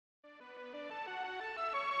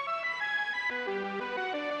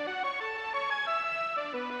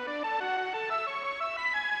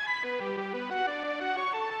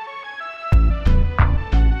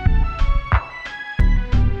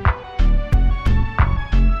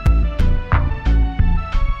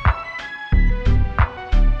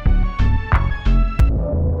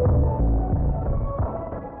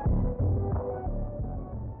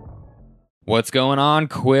What's going on,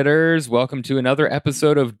 quitters? Welcome to another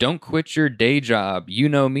episode of Don't Quit Your Day Job. You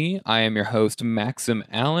know me, I am your host, Maxim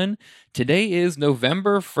Allen. Today is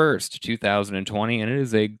November 1st, 2020, and it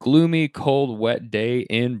is a gloomy, cold, wet day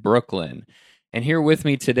in Brooklyn. And here with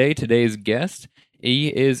me today, today's guest, he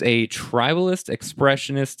is a tribalist,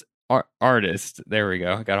 expressionist artist. There we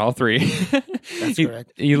go. I got all three. That's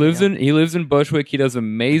correct. He lives in Bushwick. He does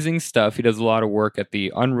amazing stuff. He does a lot of work at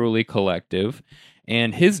the Unruly Collective.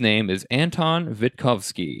 And his name is Anton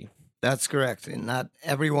Vitkovsky. That's correct. And not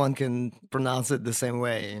everyone can pronounce it the same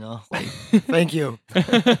way, Like, thank you.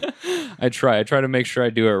 I try to make sure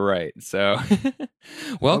I do it right. So,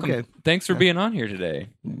 welcome. Okay. Thanks for being on here today.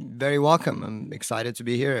 Very welcome. I'm excited to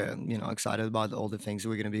be here and, excited about all the things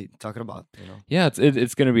we're going to be talking about, Yeah,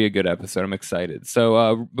 it's going to be a good episode. I'm excited.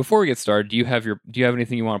 So, before we get started, do you have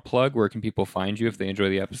anything you want to plug? Where can people find you if they enjoy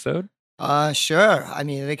the episode? Sure. I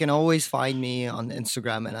mean, they can always find me on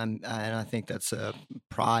Instagram, and I think that's a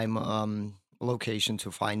prime location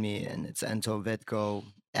to find me, and it's Ento Vitko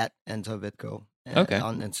at Ento Vitko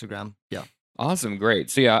on Instagram. Yeah. Awesome,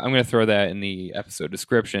 great. So yeah, I'm going to throw that in the episode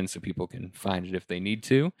description so people can find it if they need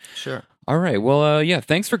to. Sure. All right. Well, yeah.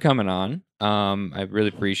 Thanks for coming on. I really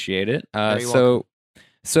appreciate it. Very welcome.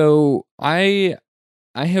 So I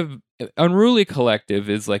have. Unruly Collective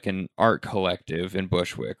is like an art collective in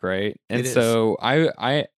Bushwick, right? And so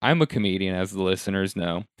I'm a comedian, as the listeners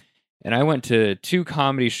know, and I went to 2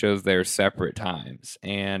 comedy shows there separate times.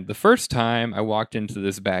 And the first time I walked into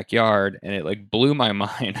this backyard and it like blew my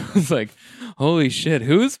mind. I was like, holy shit,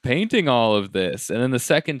 who's painting all of this? And then the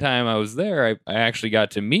second time I was there, I actually got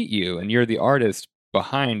to meet you, and you're the artist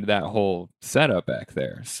behind that whole setup back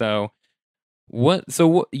there. So what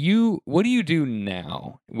do you do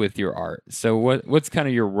now with your art? So what's kind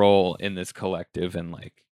of your role in this collective and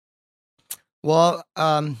like? Well,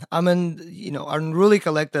 I'm Unruly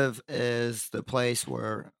Collective is the place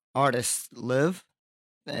where artists live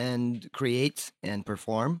and create and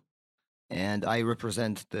perform, and I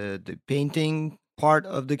represent the painting part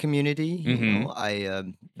of the community.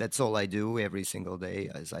 Mm-hmm. That's all I do every single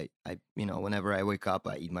day. As I whenever I wake up,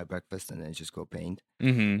 I eat my breakfast and then just go paint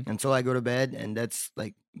until I go to bed, and that's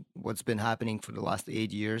like what's been happening for the last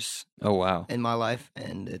 8 years. Oh wow! In my life,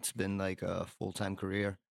 and it's been like a full-time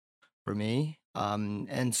career for me.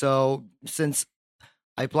 And so since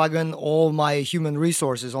I plug in all my human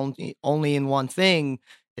resources only in one thing,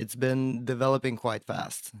 it's been developing quite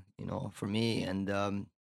fast, for me. And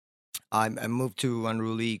I moved to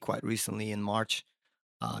Unruly quite recently in March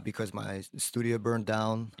because my studio burned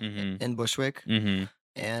down in Bushwick. Mm-hmm.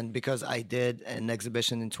 And because I did an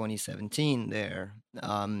exhibition in 2017 there,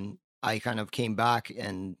 I kind of came back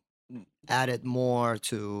and added more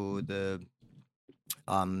to the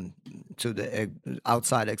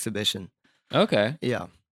outside exhibition. Okay. Yeah.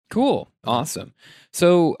 Cool. Awesome.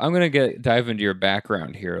 So I'm going to dive into your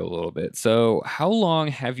background here a little bit. So how long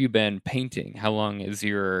have you been painting? How long is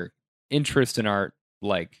your interest in art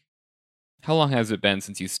like? How long has it been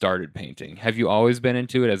since you started painting? Have you always been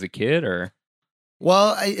into it as a kid or?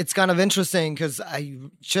 Well, it's kind of interesting because I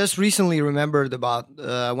just recently remembered about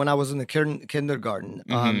when I was in the kindergarten.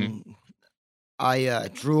 Mm-hmm. I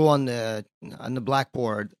drew on the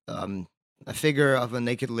blackboard a figure of a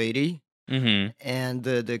naked lady, and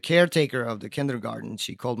the caretaker of the kindergarten,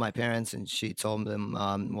 she called my parents and she told them,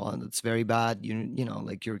 "Well, it's very bad.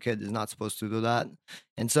 Like your kid is not supposed to do that."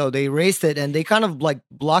 And so they erased it, and they kind of like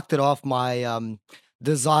blocked it off my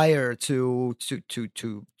desire to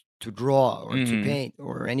draw or to paint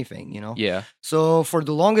or anything, Yeah. So for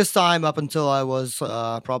the longest time, up until I was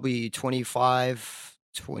probably 25,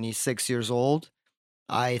 26 years old,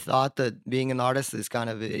 I thought that being an artist is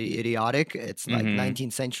kind of idiotic. It's like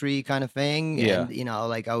 19th century kind of thing. Yeah. And,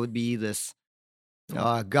 like I would be this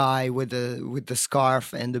guy with the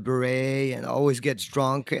scarf and the beret and always gets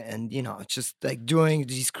drunk and, just like doing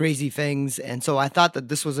these crazy things. And so I thought that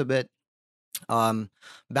this was a bit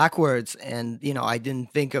backwards, and I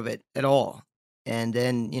didn't think of it at all. And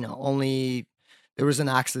then only there was an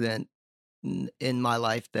accident in my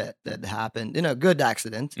life that happened, a good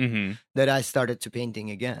accident, that I started to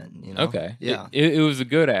painting again. Okay. Yeah. It was a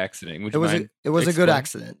good accident. Would you mind it was a good explain?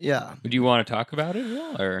 accident. Yeah. Would you want to talk about it at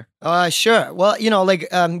all, or? Sure. Well, like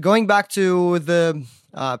going back to the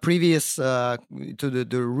previous to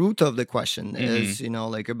the root of the question is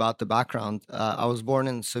like about the background. I was born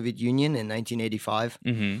in the Soviet Union in 1985,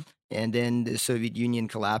 and then the Soviet Union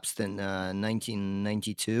collapsed in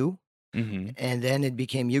 1992. And then it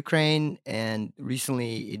became Ukraine, and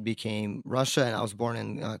recently it became Russia, and I was born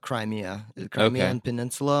in Crimea, the Crimean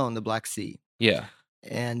Peninsula on the Black Sea. Yeah.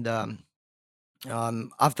 And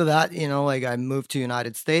After that, like I moved to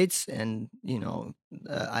United States, and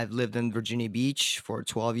I've lived in Virginia Beach for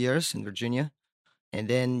 12 years in Virginia. And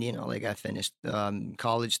then, like I finished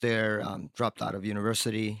college there, dropped out of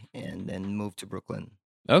university, and then moved to Brooklyn.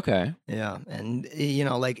 Okay. Yeah, and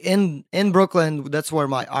like in Brooklyn, that's where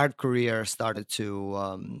my art career started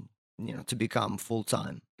to become full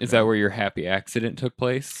time. Is that where your happy accident took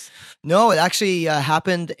place? No, it actually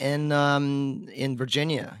happened in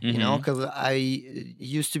Virginia. Mm-hmm. Because I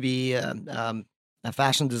used to be a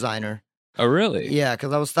fashion designer. Oh, really? Yeah,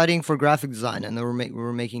 because I was studying for graphic design, and we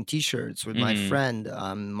were making T-shirts with my friend.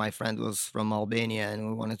 My friend was from Albania, and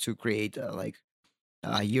we wanted to create like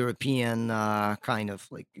a European kind of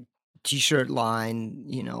like T-shirt line,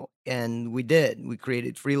 and we did. We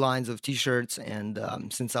created 3 lines of T-shirts, and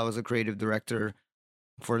since I was a creative director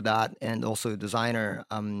for that and also a designer,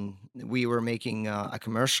 we were making a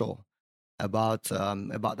commercial about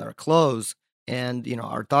our clothes, and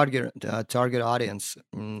our target audience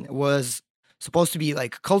was supposed to be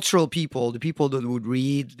like cultural people, the people that would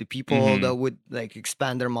read, the people that would like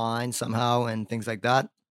expand their mind somehow and things like that.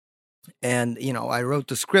 And I wrote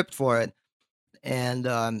the script for it, and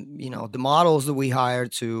the models that we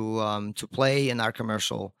hired to play in our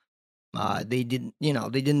commercial, they didn't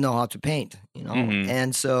know how to paint,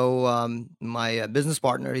 and so my business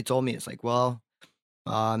partner, he told me, it's like, well,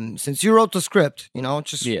 since you wrote the script,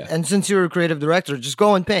 and since you're a creative director, just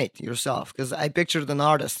go and paint yourself, because I pictured an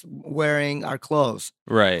artist wearing our clothes.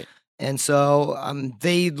 Right. And so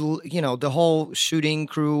they, the whole shooting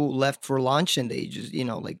crew left for lunch, and they just,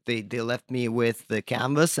 like they left me with the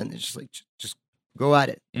canvas, and it's just like, just go at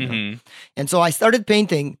it. And so I started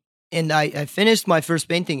painting, and I finished my first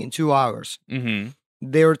painting in 2 hours.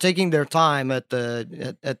 They were taking their time at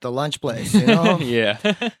the lunch place, Yeah.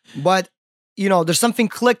 But there's something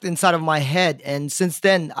clicked inside of my head, and since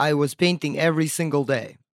then I was painting every single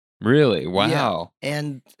day. Really? Wow. Yeah.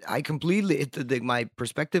 And I completely, my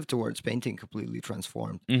perspective towards painting completely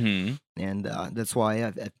transformed. And that's why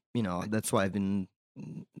I've been,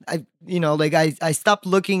 I stopped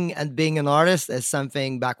looking at being an artist as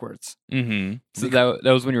something backwards. So that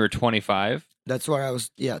was when you were 25? That's where I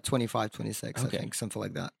was, 25, 26, okay. I think, something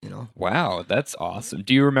like that, Wow, that's awesome.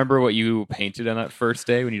 Do you remember what you painted on that first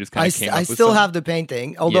day when you just kind of came up with I still have the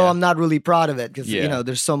painting, although I'm not really proud of it, because,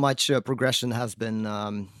 there's so much progression has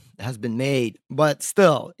been made, but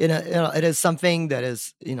still, it is something that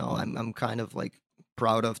is, I'm kind of like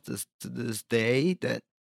proud of this to this day, that,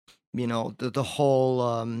 the whole,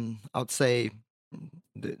 I would say,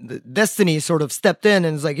 the destiny sort of stepped in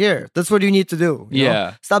and it's like, here, that's what you need to do. You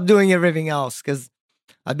know? Stop doing everything else, because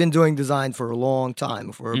I've been doing design for a long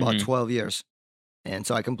time, for about 12 years. And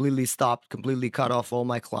so I completely cut off all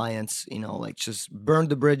my clients, like just burned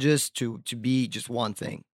the bridges to be just one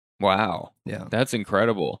thing. Wow. Yeah. That's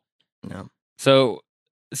incredible. Yeah. So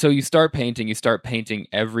you start painting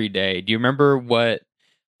every day. Do you remember what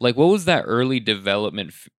was that early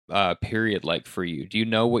development period like for you? Do you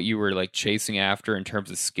know what you were like chasing after in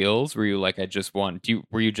terms of skills? Were you like, I just want to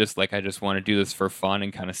do this for fun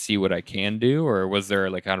and kind of see what I can do? Or was there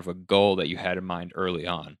like kind of a goal that you had in mind early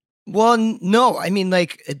on? Well, no, I mean,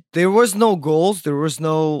 like, there was no goals. There was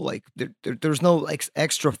no, like, there's no like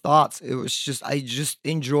extra thoughts. It was just, I just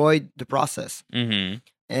enjoyed the process. And,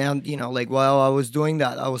 like, while I was doing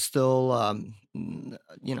that, I was still,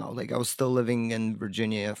 like, I was still living in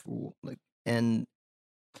Virginia, and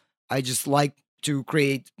I just like to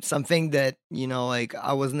create something that, like,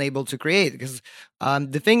 I wasn't able to create. Because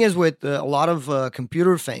the thing is with a lot of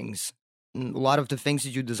computer things, a lot of the things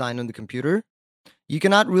that you design on the computer, you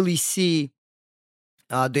cannot really see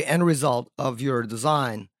the end result of your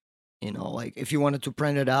design. Like if you wanted to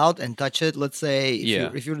print it out and touch it, let's say,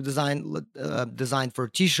 if you're design for a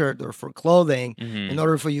T-shirt or for clothing, in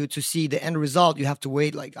order for you to see the end result, you have to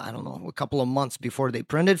wait, like, I don't know, a couple of months before they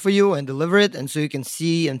print it for you and deliver it, and so you can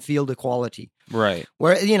see and feel the quality. Right.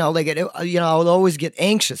 Where like I would always get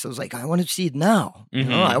anxious. I was like, I want to see it now.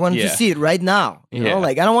 I want to see it right now.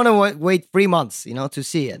 Like I don't want to wait 3 months, to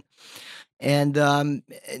see it.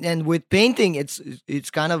 And with painting, it's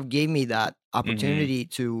kind of gave me that opportunity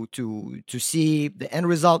to see the end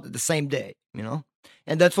result the same day,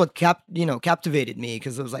 and that's what captivated me,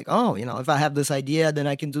 because it was like, oh, if I have this idea, then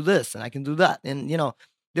I can do this and I can do that, and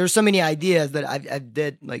there's so many ideas that I've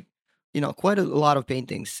did, like, quite a lot of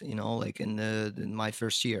paintings, like in my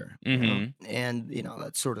first year, and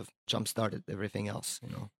that sort of jump started everything else.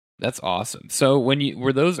 That's awesome. So when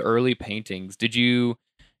were those early paintings, do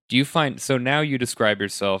you find, so now you describe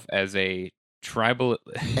yourself as a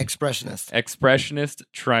expressionist,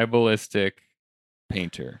 tribalistic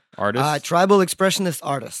painter? Artist? Tribal expressionist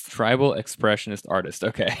artist. Tribal expressionist artist.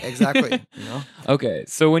 Okay. Exactly. Okay.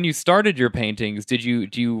 So when you started your paintings, do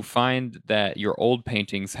you find that your old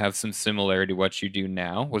paintings have some similarity to what you do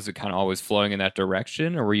now? Was it kind of always flowing in that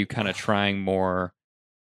direction, or were you kind of trying more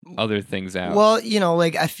other things out? Well,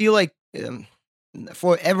 I feel like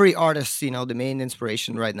for every artist, the main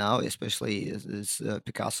inspiration right now, especially is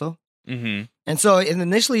Picasso. Mm-hmm. And so it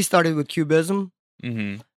initially started with Cubism.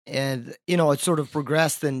 Mm-hmm. And, it sort of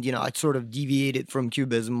progressed and, it sort of deviated from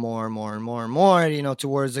Cubism more and more and more and more,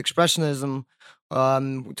 towards Expressionism,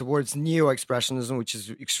 towards Neo-Expressionism, which is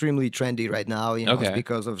extremely trendy right now, Okay.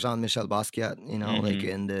 because of Jean-Michel Basquiat, like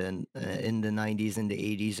in the 90s and the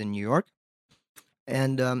 80s in New York.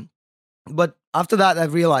 And, but after that, I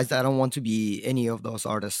realized I don't want to be any of those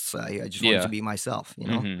artists. I just want to be myself,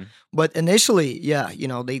 Mm-hmm. But initially,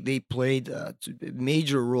 they played a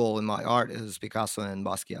major role in my art as Picasso and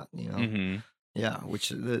Basquiat, Mm-hmm. Yeah,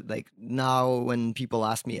 which like now when people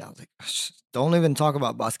ask me, I was like, don't even talk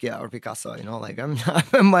about Basquiat or Picasso, like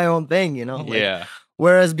I'm my own thing, Yeah.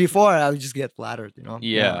 Whereas before, I would just get flattered,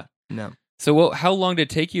 Yeah. No. So how long did it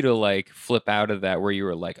take you to like flip out of that where you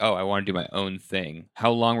were like, oh, I want to do my own thing? How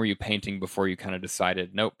long were you painting before you kind of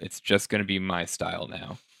decided, nope, it's just going to be my style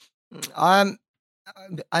now?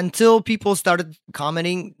 Until people started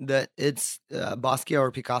commenting that it's Basquiat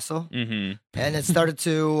or Picasso, mm-hmm. and it started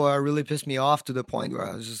to really piss me off to the point where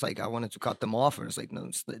I was just like, I wanted to cut them off. And it's like, no,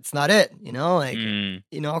 it's not it,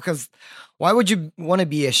 because why would you want to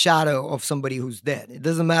be a shadow of somebody who's dead? It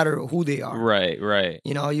doesn't matter who they are. Right.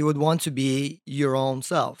 You would want to be your own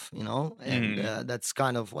self, and that's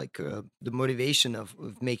kind of like the motivation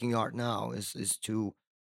of making art now is to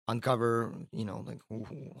uncover, like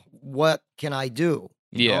what can I do?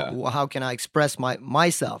 How can I express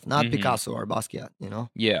myself, not Picasso or Basquiat,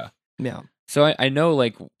 Yeah. Yeah. So I know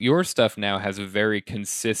like your stuff now has a very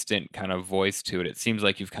consistent kind of voice to it. It seems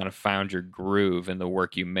like you've kind of found your groove in the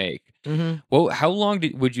work you make. Mm-hmm. Well, how long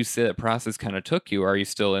would you say that process kind of took you? Are you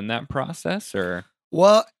still in that process or?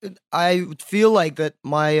 Well, I feel like that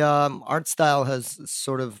my art style has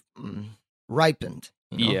sort of ripened.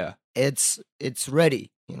 Yeah. It's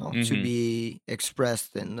ready, Mm-hmm. to be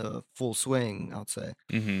expressed in the full swing, I'd say.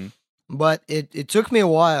 Mm-hmm. But it took me a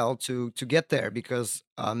while to get there because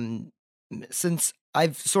since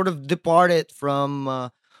I've sort of departed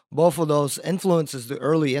from both of those influences, the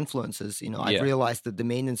early influences, I've realized that the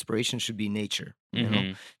main inspiration should be nature,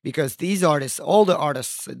 because these artists, all the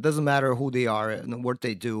artists, it doesn't matter who they are and what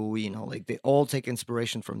they do, like they all take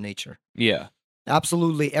inspiration from nature. Yeah.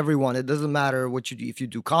 Absolutely everyone. It doesn't matter what you do. If you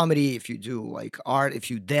do comedy, if you do like art, if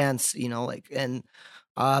you dance, and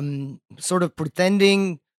sort of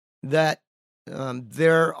pretending that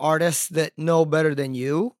they're artists that know better than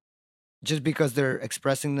you just because they're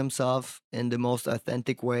expressing themselves in the most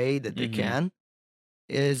authentic way that they can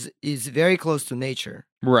is very close to nature.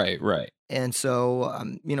 Right. And so,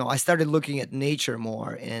 I started looking at nature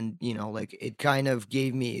more and, like it kind of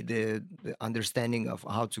gave me the understanding of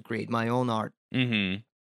how to create my own art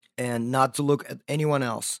and not to look at anyone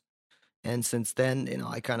else. And since then,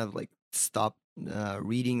 I kind of like stopped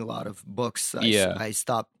reading a lot of books. I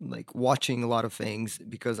stopped like watching a lot of things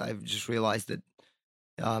because I've just realized that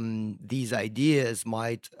these ideas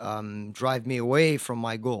might drive me away from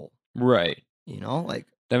my goal. Right. Like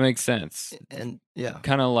that makes sense. And yeah,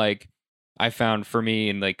 kind of like I found for me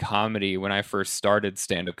in like comedy when I first started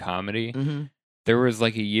stand-up comedy, there was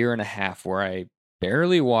like a year and a half where I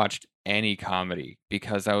barely watched any comedy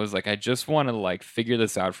because I was like, I just want to like figure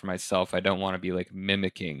this out for myself. I don't want to be like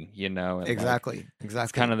mimicking, and, exactly.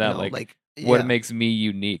 It's kind of that what makes me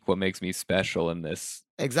unique, what makes me special in this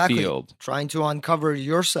field. Trying to uncover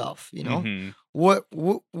yourself, what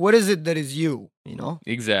is it that is you,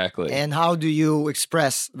 Exactly. And how do you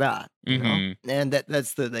express that, and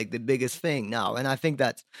that's the like the biggest thing now, and I think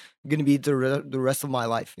that's gonna be the rest of my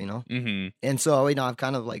life, and so I'm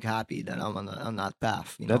kind of like happy that I'm on that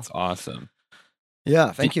path. That's awesome.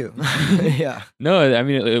 Yeah, thank you. Yeah. No, I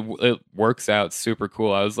mean it works out super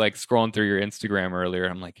cool. I was like scrolling through your Instagram earlier.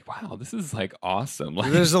 I'm like, wow, this is like awesome.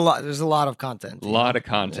 Like, there's a lot of content. A lot of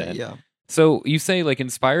content. Yeah. So you say like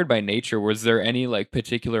inspired by nature. Was there any like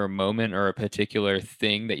particular moment or a particular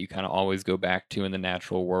thing that you kind of always go back to in the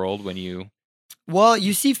natural world when you? Well,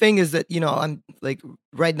 you see, thing is that I'm like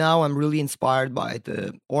right now I'm really inspired by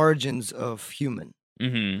the origins of human.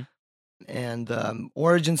 And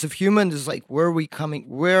origins of human is like where are we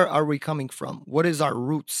coming from? What is our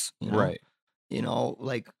roots? Right.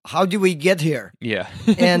 Like how do we get here? Yeah.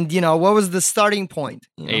 And what was the starting point?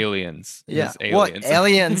 Aliens. Yeah. Aliens. What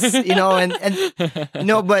aliens?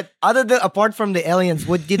 And but apart from the aliens,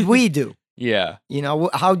 what did we do? Yeah.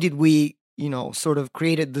 How did we, sort of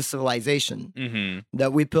created the civilization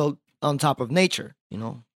that we built on top of nature,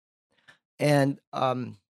 and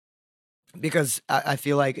because I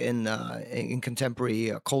feel like in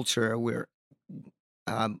contemporary culture we're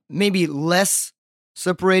maybe less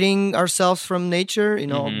separating ourselves from nature,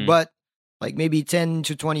 but like maybe 10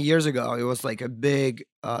 to 20 years ago, it was like a big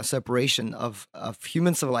separation of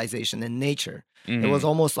human civilization and nature. It was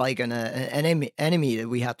almost like an enemy that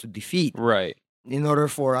we had to defeat, right, in order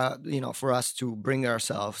for for us to bring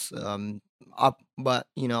ourselves up. But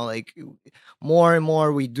like more and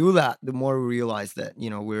more we do that, the more we realize that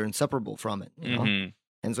we're inseparable from it.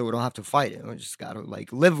 And so we don't have to fight it. We just got to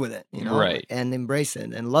like live with it, right, and embrace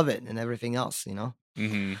it and love it and everything else,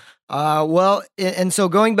 Mm-hmm. And so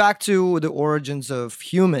going back to the origins of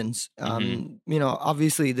humans,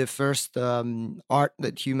 obviously the first art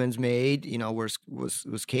that humans made,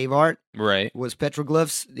 was cave art, right? Was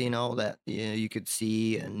petroglyphs, that you could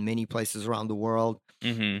see in many places around the world,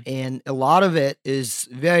 and a lot of it is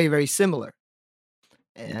very, very similar.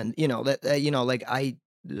 And like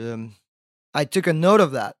I took a note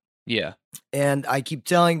of that. Yeah. And I keep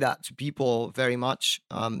telling that to people very much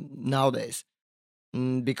nowadays.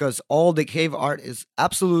 Because all the cave art is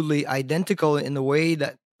absolutely identical in the way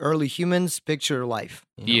that early humans picture life.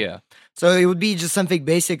 Yeah. So it would be just something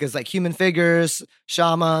basic as like human figures,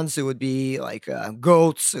 shamans. It would be like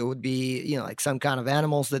goats. It would be, like some kind of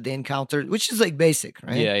animals that they encountered, which is like basic,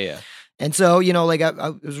 right? Yeah, yeah. And so, like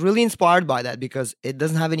I was really inspired by that because it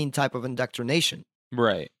doesn't have any type of indoctrination.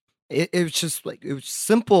 Right. It was just like, it was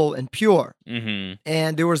simple and pure.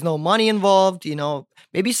 And there was no money involved,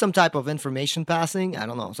 maybe some type of information passing. I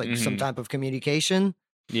don't know. It's like some type of communication.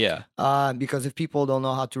 Yeah. Because if people don't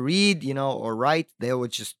know how to read, or write, they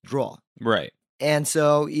would just draw. Right. And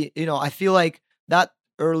so, I feel like that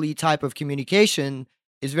early type of communication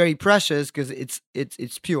is very precious because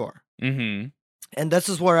it's pure. And this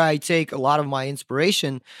is where I take a lot of my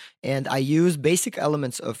inspiration, and I use basic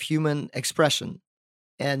elements of human expression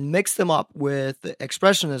and mix them up with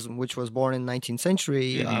Expressionism, which was born in the 19th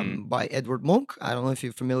century by Edvard Munch. I don't know if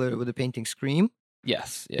you're familiar with the painting Scream.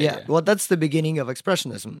 Yes. Yeah. Well, that's the beginning of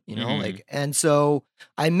Expressionism, and so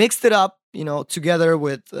I mixed it up, together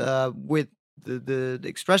with the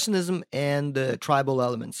Expressionism and the tribal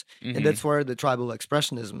elements. And that's where the tribal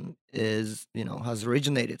Expressionism is, has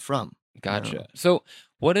originated from. Gotcha. So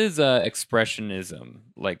what is Expressionism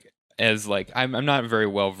like? As like, I'm not very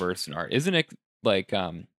well versed in art. Isn't it like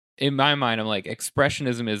in my mind, I'm like,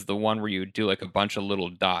 Expressionism is the one where you do like a bunch of little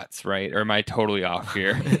dots, right? Or am I totally off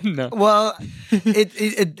here? No. Well,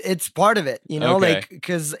 it's part of it, Okay. like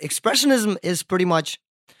because Expressionism is pretty much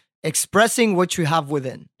expressing what you have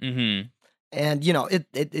within. And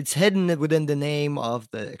it's hidden within the name of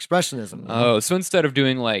the Expressionism. Oh, so instead of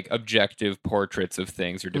doing like objective portraits of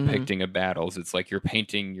things or depicting of battles, it's like you're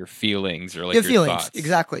painting your feelings or like your feelings. thoughts.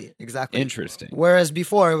 Exactly. Interesting. Whereas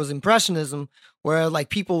before it was Impressionism, where like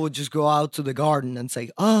people would just go out to the garden and say,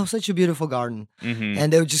 "Oh, such a beautiful garden,"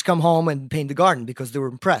 and they would just come home and paint the garden because they were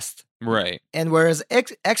impressed. Right. And whereas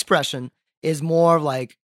expression is more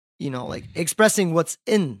like, like expressing what's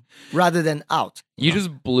in rather than out. You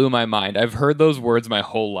just blew my mind. I've heard those words my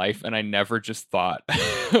whole life, and I never just thought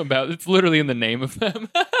about it's literally in the name of them.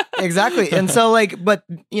 Exactly. And so like, but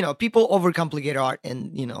people overcomplicate art,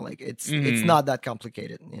 and like it's not that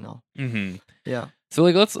complicated, Yeah. So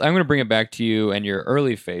like, I'm gonna bring it back to you and your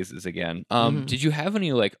early phases again. Did you have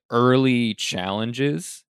any like early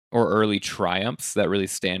challenges or early triumphs that really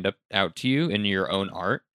stand out to you in your own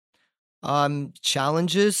art?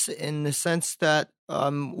 Challenges in the sense that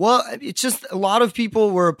well, it's just a lot of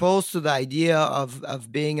people were opposed to the idea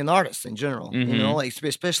of being an artist in general. Like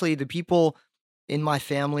especially the people in my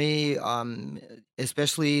family,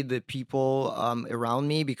 especially the people around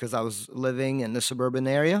me, because I was living in the suburban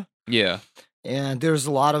area. Yeah. And there's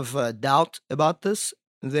a lot of doubt about this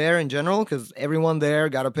there in general, because everyone there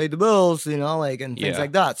got to pay the bills, like, and things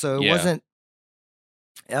like that. So it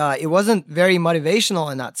wasn't very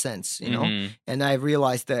motivational in that sense, and I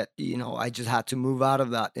realized that, I just had to move out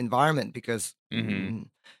of that environment because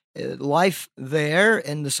life there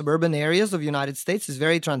in the suburban areas of the United States is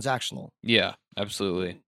very transactional. Yeah,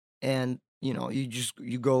 absolutely. And,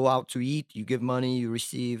 you go out to eat, you give money, you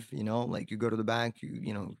receive, like you go to the bank,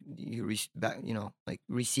 like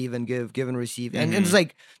receive and give and receive. And it's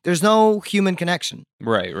like, there's no human connection.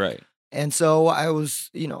 Right. And so I was,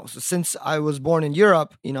 so since I was born in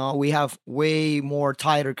Europe, we have way more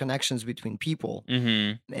tighter connections between people.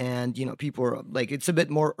 And, people are like, it's a bit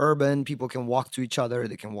more urban. People can walk to each other.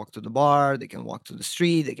 They can walk to the bar. They can walk to the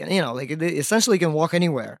street. They can, they essentially can walk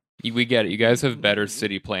anywhere. We get it. You guys have better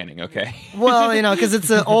city planning, okay? Well, because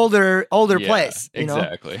it's an older place.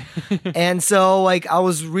 Exactly. And so, like, I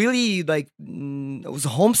was really like, I was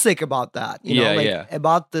homesick about that.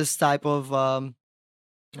 About this type of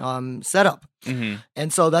setup.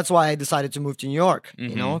 And so that's why I decided to move to New York.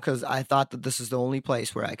 Because I thought that this is the only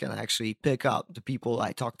place where I can actually pick up the people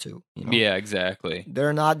I talk to. Yeah, exactly.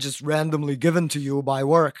 They're not just randomly given to you by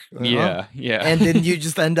work. Yeah. And then you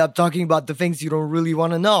just end up talking about the things you don't really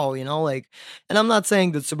want to know. And I'm not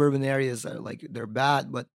saying that suburban areas are like they're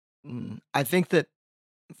bad, but I think that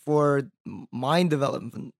for mind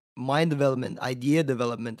development, idea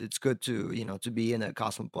development, it's good to to be in a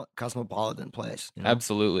cosmopolitan place.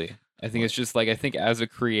 Absolutely. I think it's just like, I think as a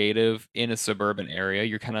creative in a suburban area,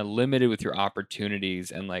 you're kind of limited with your opportunities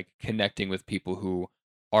and like connecting with people who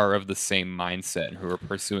are of the same mindset and who are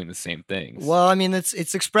pursuing the same things. Well, I mean, it's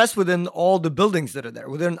expressed within all the buildings that are there,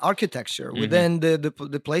 within architecture, within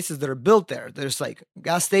the places that are built there. There's like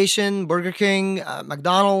gas station, Burger King,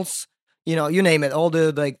 McDonald's, you name it, all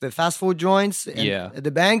the fast food joints, and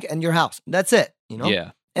the bank, and your house. That's it.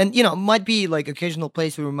 Yeah. And, it might be like occasional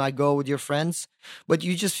place where you might go with your friends, but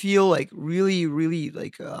you just feel like really, really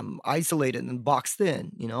like isolated and boxed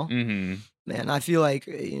in, And I feel like,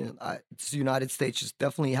 the United States just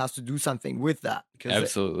definitely has to do something with that.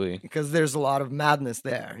 Absolutely. Because there's a lot of madness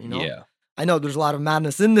there, Yeah. I know there's a lot of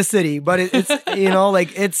madness in the city, but it's,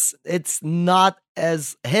 like it's not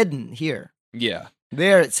as hidden here. Yeah.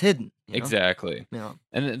 There it's hidden. Exactly. Yeah.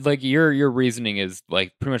 And like your reasoning is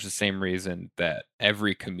like pretty much the same reason that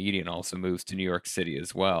every comedian also moves to New York City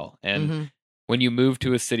as well. And when you move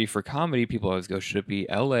to a city for comedy, people always go, should it be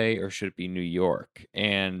LA or should it be New York?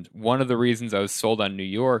 And one of the reasons I was sold on New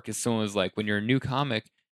York is someone was like, when you're a new comic,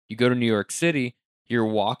 you go to New York City, you're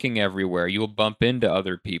walking everywhere. You'll bump into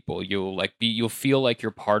other people. You'll feel like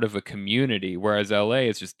you're part of a community. Whereas LA,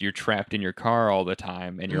 it's just you're trapped in your car all the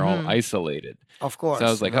time and you're all isolated. Of course. So I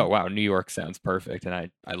was like, oh wow, New York sounds perfect, and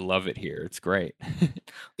I love it here. It's great.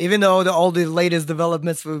 Even though all the latest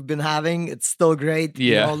developments we've been having, it's still great.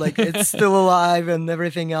 Yeah. Like it's still alive and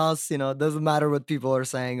everything else. It doesn't matter what people are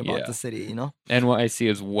saying about the city. NYC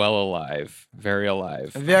is well alive, very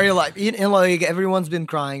alive, very alive. And like everyone's been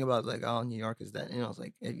crying about like, oh, New York is dead. It's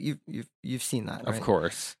like you've seen that, right? Of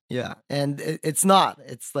course. Yeah, and it's not.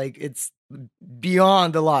 It's like it's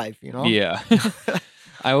beyond alive. Yeah.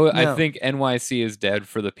 I think NYC is dead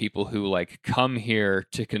for the people who like come here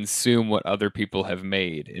to consume what other people have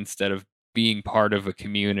made instead of being part of a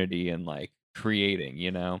community and like creating,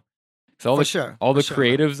 So all the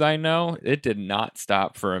creatives I know, it did not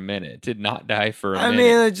stop for a minute. It did not die for a minute. I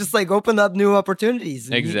mean, it just like opened up new opportunities,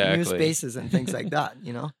 and exactly, new spaces and things like that.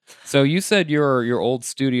 So you said your old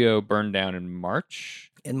studio burned down in March.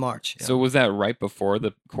 In March. Yeah. So was that right before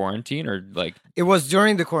the quarantine or like? It was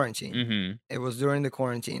during the quarantine. It was during the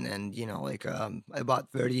quarantine, and like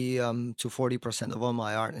about 30 to 40% of all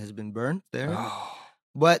my art has been burned there. Oh.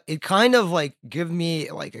 But it kind of like gave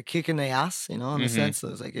me like a kick in the ass, in a sense.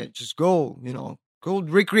 It was like, just go, go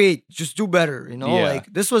recreate, just do better, Like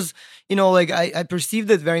this was, like I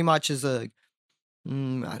perceived it very much as I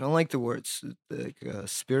don't like the words like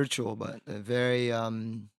spiritual, but a very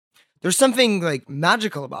there's something like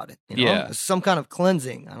magical about it, Yeah. Some kind of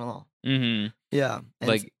cleansing. I don't know. Yeah. And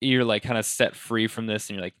like you're like kind of set free from this,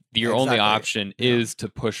 and you're like your only option is to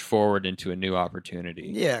push forward into a new opportunity.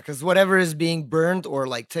 Yeah, because whatever is being burned or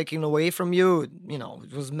like taken away from you,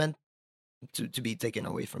 it was meant to be taken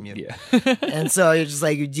away from you. Yeah. And so you're just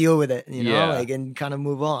like you deal with it, like and kind of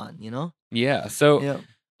move on, Yeah. So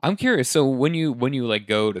I'm curious. So when you like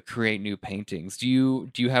go to create new paintings, do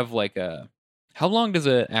you have like how long does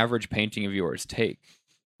an average painting of yours take?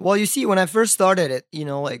 Well, you see, when I first started it,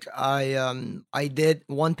 like I did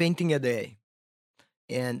one painting a day,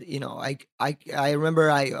 and I remember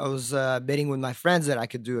I was betting with my friends that I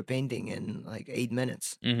could do a painting in like 8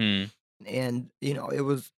 minutes, and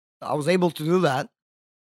I was able to do that,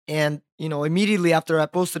 and immediately after I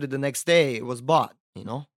posted it the next day, it was bought,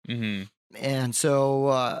 and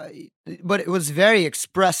so but it was very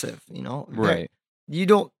expressive, right.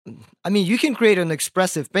 You can create an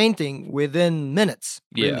expressive painting within minutes,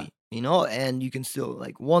 really, and you can still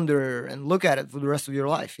like wonder and look at it for the rest of your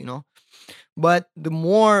life, But the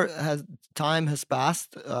more time has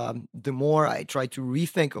passed, the more I try to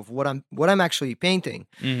rethink of what I'm actually painting,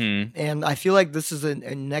 and I feel like this is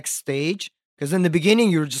a next stage Because in the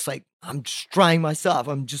beginning, you're just like, I'm just trying myself.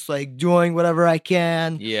 I'm just like doing whatever I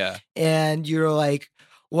can. Yeah. And you're like,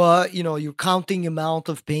 well, you're counting amount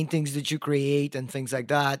of paintings that you create and things like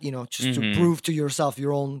that, just to prove to yourself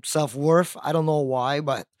your own self-worth. I don't know why,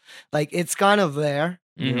 but like it's kind of there,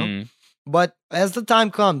 But as the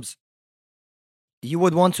time comes, you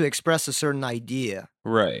would want to express a certain idea.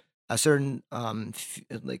 Right. A certain,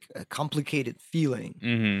 like a complicated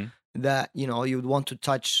feeling that, you would want to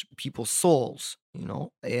touch people's souls,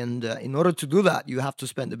 and in order to do that, you have to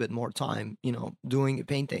spend a bit more time, doing a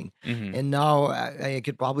painting. And now I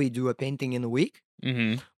could probably do a painting in a week,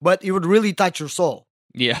 but it would really touch your soul.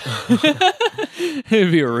 Yeah.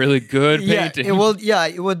 It'd be a really good painting. It would,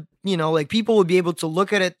 like people would be able to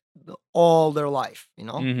look at it all their life,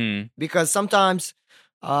 because sometimes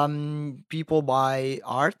people buy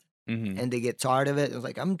art and they get tired of it. It's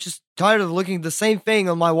like, I'm just tired of looking at the same thing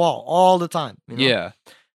on my wall all the time. Yeah.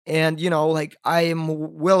 And, like I am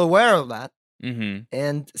well aware of that.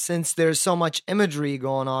 And since there's so much imagery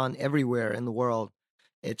going on everywhere in the world,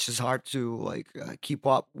 it's just hard to like keep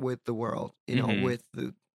up with the world, with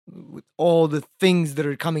all the things that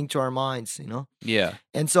are coming to our minds, Yeah.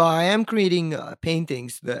 And so I am creating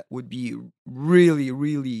paintings that would be really,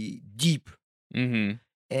 really deep.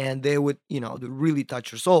 And they would, really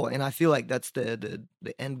touch your soul. And I feel like that's the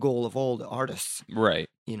end goal of all the artists. Right.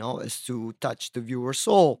 Is to touch the viewer's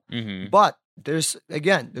soul. But there's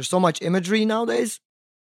so much imagery nowadays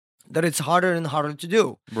that it's harder and harder to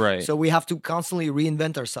do. Right. So we have to constantly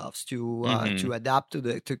reinvent ourselves to adapt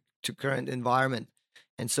to current environment.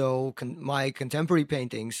 And so my contemporary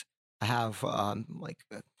paintings have like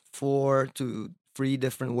 4 to 3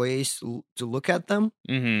 different ways to look at them.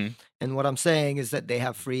 And what I'm saying is that they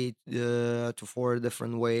have 3 to 4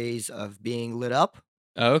 different ways of being lit up.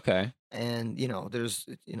 Oh, okay. And there's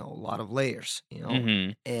a lot of layers,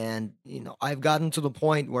 and I've gotten to the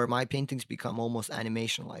point where my paintings become almost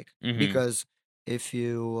animation like, because if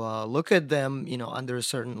you look at them under a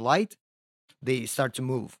certain light, they start to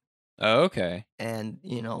move. Oh, okay. And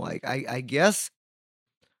like I guess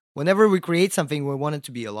whenever we create something, we want it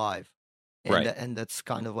to be alive. And right. And that's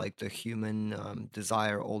kind of like the human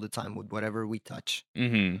desire all the time with whatever we touch.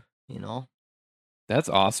 That's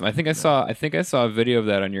awesome. I think I saw a video of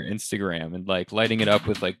that on your Instagram, and like lighting it up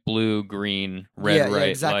with like blue, green, red,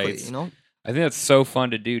 exactly, lights. I think that's so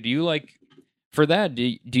fun to do. Do you like for that? Do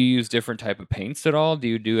you use different type of paints at all? Do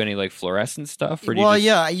you do any like fluorescent stuff? Or do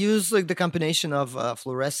I use like the combination of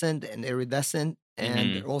fluorescent and iridescent,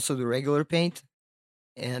 and also the regular paint.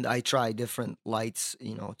 And I try different lights,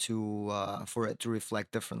 to for it to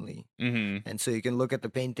reflect differently. And so you can look at the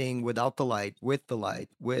painting without the light, with the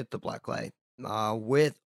black light,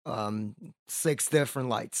 with 6 different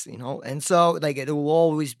lights, and so like it will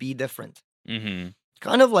always be different.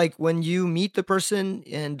 Kind of like when you meet the person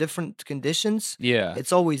in different conditions,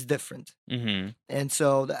 it's always different. And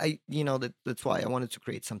so that's why I wanted to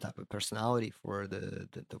create some type of personality for the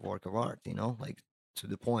work of art, like to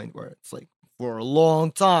the point where it's like for a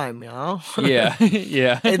long time, yeah.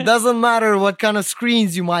 It doesn't matter what kind of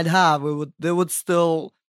screens you might have, they would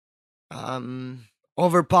still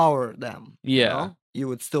overpower them. You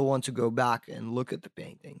would still want to go back and look at the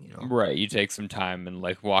painting, Right. You take some time and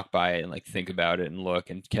like walk by it and like think about it and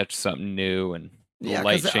look and catch something new, and the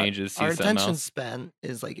light changes. Our attention span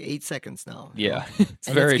is like 8 seconds now. Yeah. It's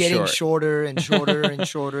very getting short. shorter and shorter and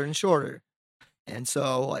shorter and shorter. And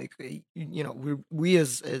so, like, we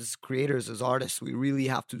as creators, as artists, we really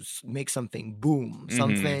have to make something boom,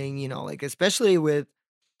 something, like, especially with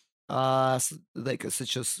like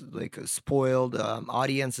such as like a spoiled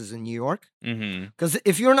audiences in New York. Because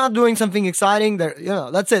if you're not doing something exciting, they're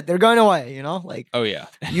that's it, they're going away. Like, oh yeah,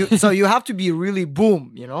 so you have to be really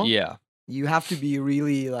boom. Yeah. You have to be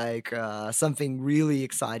really like something really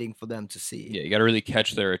exciting for them to see. Yeah, you got to really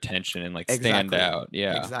catch their attention and like stand out.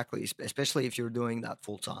 Yeah, exactly. Especially if you're doing that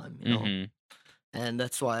full time, And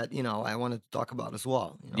that's why I wanted to talk about as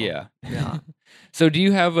well. Yeah. Yeah. So, do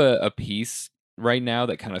you have a piece right now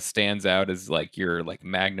that kind of stands out as like your like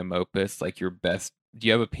magnum opus, like your best? Do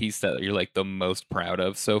you have a piece that you're like the most proud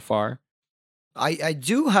of so far? I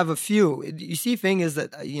do have a few. You see, thing is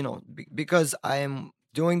that because I am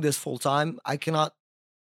doing this full time, I cannot,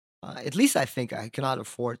 at least I think I cannot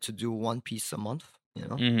afford to do 1 piece a month,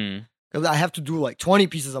 because I have to do like 20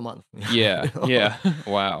 pieces a month. Yeah. Yeah.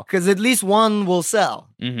 Wow. Because at least 1 will sell.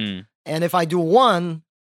 And if I do 1,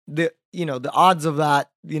 the odds of that,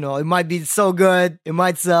 it might be so good, it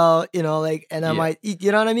might sell, like, and I might eat,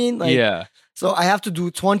 you know what I mean? Like, yeah. So I have to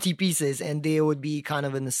do 20 pieces, and they would be kind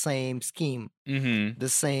of in the same scheme, Mm-hmm. the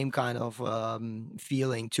same kind of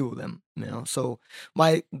feeling to them. So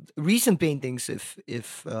my recent paintings, if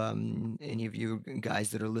any of you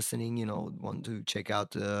guys that are listening, want to check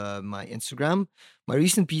out my Instagram, my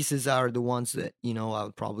recent pieces are the ones that I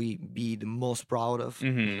would probably be the most proud of.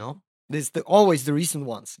 Mm-hmm. This always the recent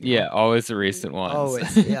ones. Yeah, always the recent ones.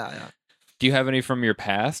 Always, yeah. Do you have any from your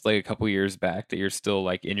past, like a couple years back, that you're still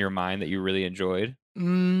like in your mind that you really enjoyed?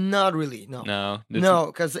 Not really, no. No,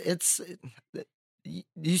 Because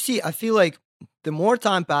you see, I feel like the more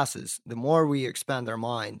time passes, the more we expand our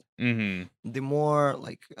mind, mm-hmm. the more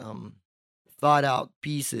like thought out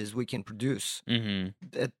pieces we can produce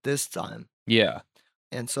at this time. Yeah.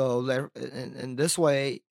 And so in this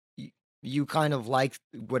way, you kind of like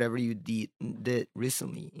whatever you did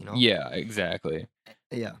recently, Yeah, exactly.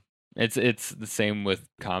 Yeah. It's the same with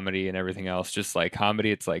comedy and everything else. Just like comedy,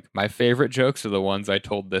 it's like my favorite jokes are the ones I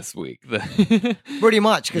told this week. Pretty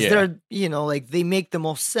much, because they're like they make the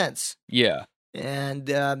most sense. Yeah. And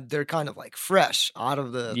they're kind of like fresh out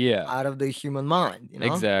of the human mind.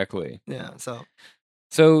 Exactly. Yeah.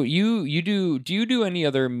 So you do you do any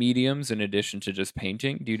other mediums in addition to just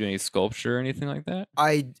painting? Do you do any sculpture or anything like that?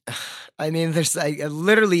 I mean, there's I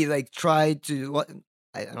literally like try to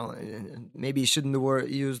I don't know, maybe you shouldn't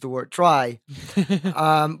use the word try,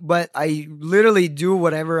 but I literally do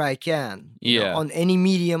whatever I can. On any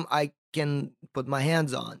medium I can put my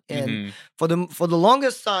hands on, and for the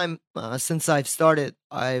longest time since I've started,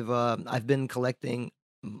 I've been collecting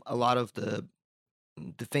a lot of the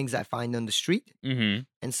things I find on the street, and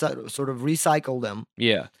sort of recycle them.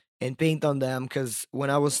 Yeah. And paint on them, because when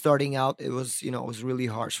I was starting out, it was it was really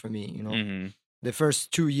harsh for me. The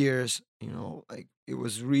first 2 years, like it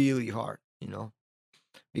was really hard,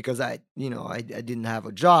 because I didn't have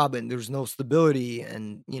a job and there's no stability,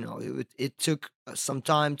 and it took some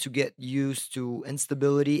time to get used to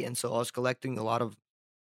instability, and so I was collecting a lot of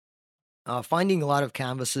finding a lot of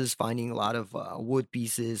canvases, finding a lot of wood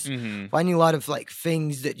pieces, finding a lot of like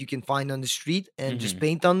things that you can find on the street, and just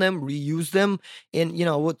paint on them, reuse them. And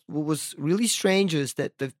what was really strange is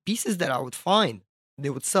that the pieces that I would find, they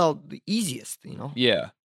would sell the easiest.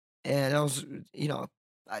 Yeah. And I was,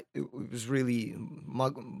 it was really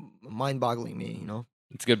mind-boggling me.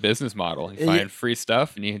 It's a good business model. You find free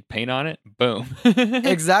stuff and you paint on it, boom.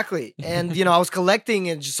 Exactly. And I was collecting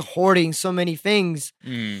and just hoarding so many things.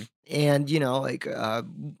 And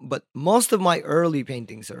but most of my early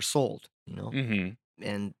paintings are sold.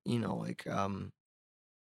 And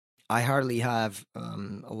I hardly have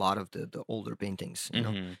a lot of the older paintings.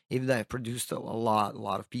 Even though I produced a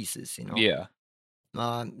lot of pieces. Yeah.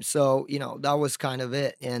 So that was kind of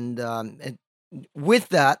it, and with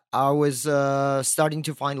that, I was starting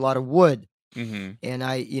to find a lot of wood, and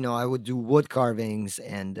I would do wood carvings,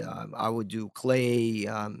 and I would do clay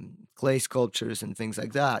sculptures and things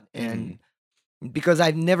like that, and because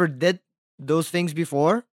I've never did those things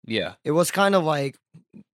before, it was kind of like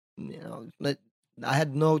I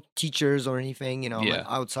had no teachers or anything, like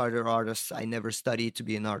outsider artists. I never studied to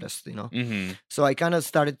be an artist, So I kind of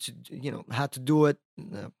started to, had to do it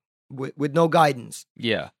with no guidance.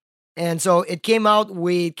 Yeah. And so it came out,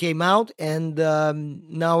 and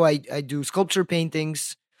now I do sculpture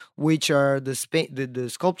paintings, which are the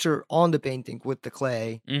sculpture on the painting with the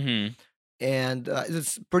clay. And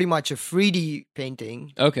it's pretty much a 3D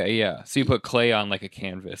painting. Okay, yeah. So you put clay on like a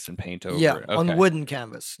canvas and paint over it. Okay. On wooden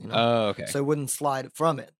canvas. Oh, okay. So it wouldn't slide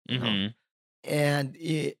from it. And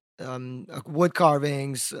wood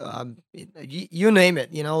carvings, you name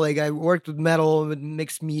it. Like I worked with metal, with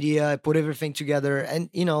mixed media. I put everything together, and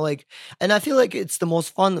and I feel like it's the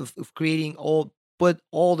most fun of creating put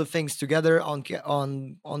all the things together on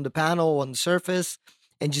the panel, on the surface,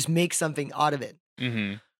 and just make something out of it.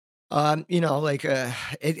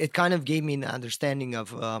 It kind of gave me an understanding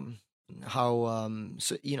of how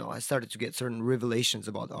I started to get certain revelations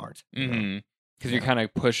about art. Because you're kind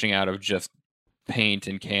of pushing out of just paint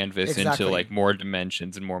and canvas into like more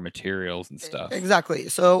dimensions and more materials and stuff. Exactly.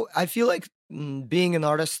 So I feel like being an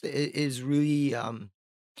artist is really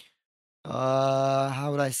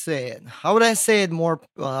how would I say it? How would I say it more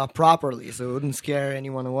properly so it wouldn't scare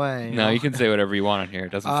anyone away? No, you can say whatever you want on here.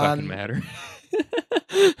 It doesn't fucking matter.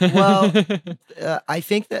 Well, I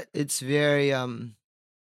think that it's very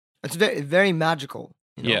very magical.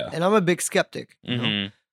 Yeah. And I'm a big skeptic.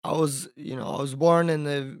 I was born in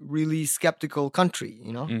a really skeptical country.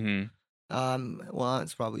 Well,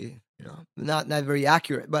 it's probably not very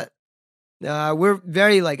accurate, but we're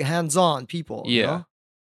very like hands-on people.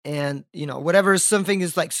 And whatever something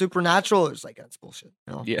is like supernatural, it's like that's bullshit.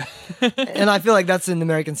 Yeah. And I feel like that's in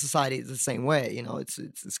American society, it's the same way.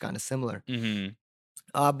 It's kind of similar.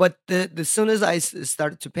 But as soon as I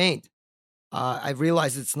started to paint, I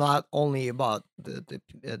realized it's not only about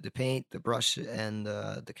the paint, the brush, and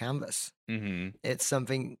the canvas. It's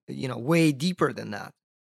something way deeper than that.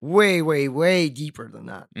 Way deeper than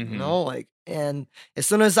that. And as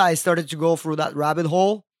soon as I started to go through that rabbit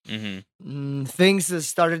hole, things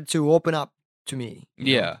started to open up to me.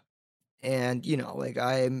 Yeah. And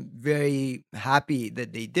I am very happy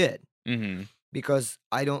that they did, because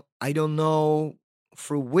I don't know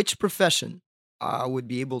through which profession I would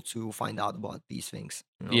be able to find out about these things.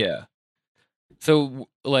 Yeah. So,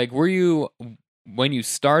 like, when you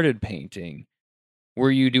started painting, were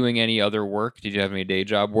you doing any other work? Did you have any day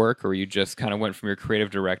job work, or you just kind of went from your creative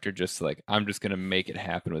director, just like, I'm just going to make it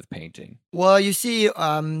happen with painting? Well, you see,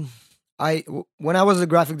 when I was a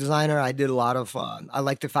graphic designer, I did a lot of, I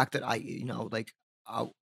like the fact that I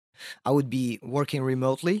would be working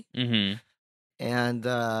remotely. And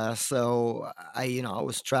so I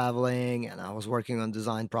was traveling and I was working on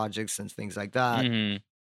design projects and things like that.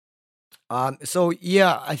 So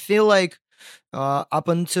yeah, I feel like up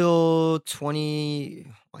until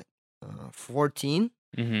 2014,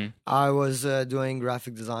 I was doing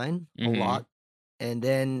graphic design a lot. And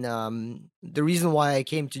then the reason why I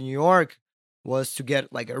came to New York was to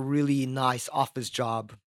get like a really nice office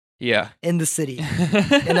job. Yeah. In the city.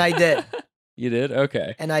 And I did. You did?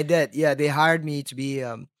 Okay. And I did. Yeah, they hired me to be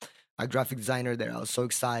a graphic designer there. I was so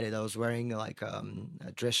excited. I was wearing like a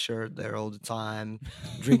dress shirt there all the time,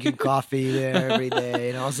 drinking coffee there every day.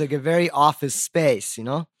 And I was like a very office space,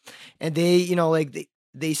 And they,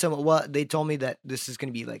 they told me that this is going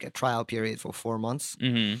to be like a trial period for 4 months.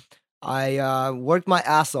 I worked my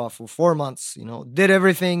ass off for 4 months, did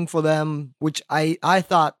everything for them, which I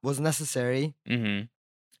thought was necessary.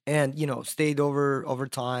 And stayed over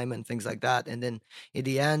time and things like that. And then at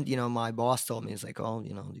the end, my boss told me, he's like, "Oh,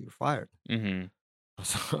 you're fired."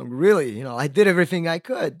 So really, I did everything I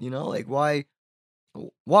could. Like why?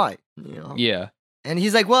 Yeah. And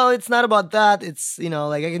he's like, "Well, it's not about that. It's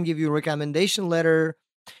like I can give you a recommendation letter,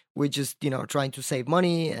 which is trying to save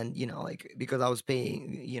money, and like because I was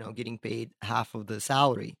paying getting paid half of the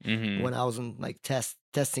salary when I was in like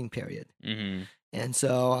testing period, and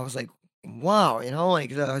so I was like." Wow,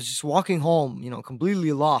 like I was just walking home,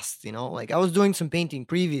 completely lost, like I was doing some painting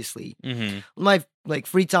previously, my like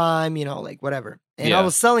free time, like whatever. And I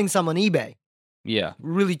was selling some on eBay. Yeah.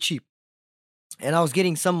 Really cheap. And I was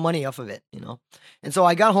getting some money off of it, And so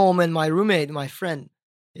I got home and my roommate, my friend,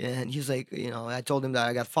 and he's like, I told him that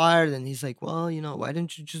I got fired and he's like, well, why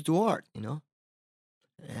didn't you just do art, And,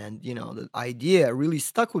 the idea really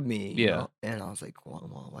stuck with me. And I was like,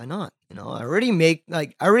 well, why not? I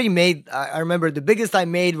remember the biggest I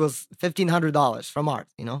made was $1,500 from art,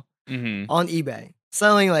 on eBay.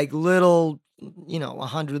 Selling like little,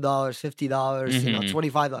 $100, $50,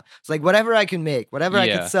 $25. It's like whatever I can make, whatever I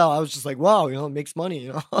could sell. I was just like, wow, it makes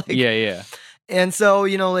money, like, Yeah. And so,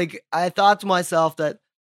 like I thought to myself that,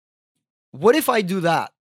 what if I do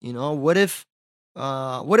that? What if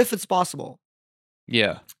it's possible?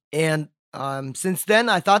 Yeah. And since then,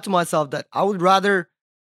 I thought to myself that I would rather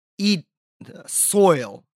eat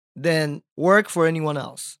soil than work for anyone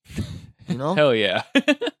else. Hell yeah.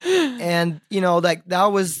 And, like that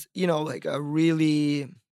was, like a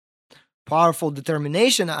really powerful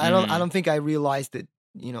determination. I don't think I realized it,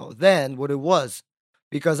 then what it was,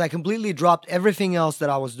 because I completely dropped everything else that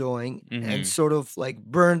I was doing and sort of like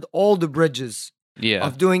burned all the bridges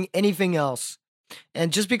of doing anything else.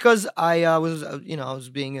 And just because I was, I was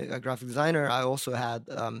being a graphic designer, I also had,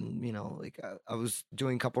 I was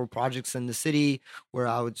doing a couple of projects in the city where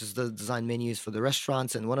I would just design menus for the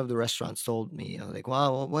restaurants. And one of the restaurants told me, like,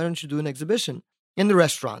 well, why don't you do an exhibition in the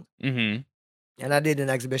restaurant? And I did an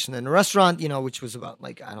exhibition in the restaurant, which was about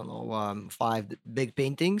like, I don't know, 5 big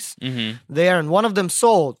paintings there. And one of them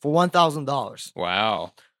sold for $1,000.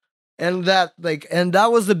 Wow. And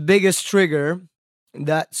that was the biggest trigger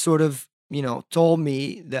that sort of, told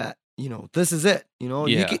me that, this is it,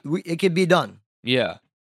 it could be done. Yeah.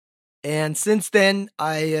 And since then,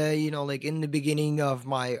 I, like in the beginning of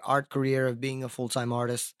my art career of being a full-time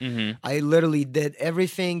artist, I literally did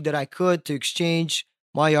everything that I could to exchange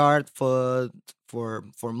my art for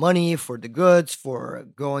money, for the goods, for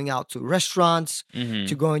going out to restaurants,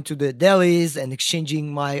 to going to the delis and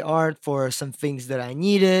exchanging my art for some things that I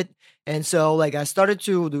needed. And so like I started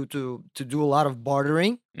to do a lot of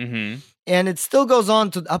bartering. And it still goes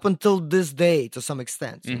on up until this day to some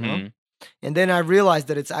extent, And then I realized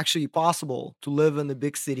that it's actually possible to live in a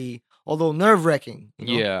big city although nerve-wracking.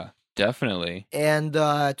 Yeah, definitely. And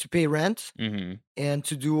to pay rent mm-hmm. and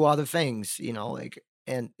to do other things, like,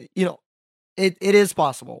 and it is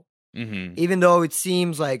possible, mm-hmm. even though it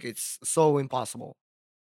seems like it's so impossible.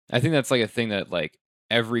 I think that's like a thing that like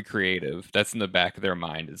every creative, that's in the back of their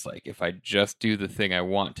mind, is like, if I just do the thing I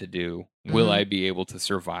want to do, will I be able to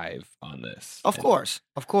survive on this? Of course,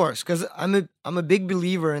 because I'm a big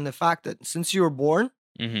believer in the fact that since you were born,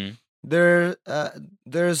 there's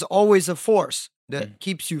always a force that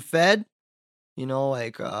keeps you fed,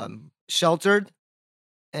 like sheltered,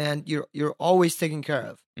 and you're always taken care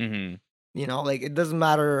of. Like it doesn't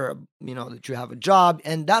matter, that you have a job,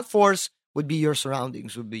 and that force would be your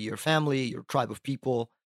surroundings, would be your family, your tribe of people,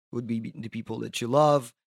 would be the people that you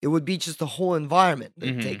love. It would be just the whole environment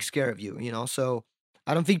that takes care of you, So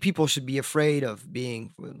I don't think people should be afraid of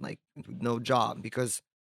being like with no job, because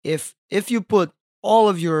if you put all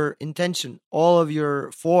of your intention, all of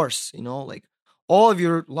your force, like all of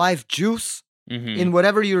your life juice in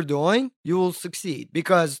whatever you're doing, you will succeed,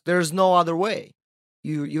 because there's no other way.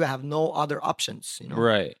 You have no other options,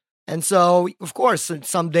 Right. And so, of course,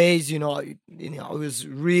 some days, I was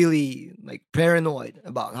really like paranoid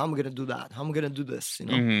about how I'm gonna do that, how I'm gonna do this,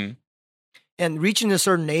 And reaching a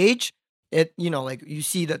certain age, it, like you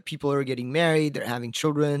see that people are getting married, they're having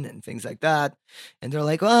children and things like that, and they're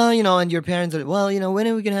like, well, and your parents are, well, when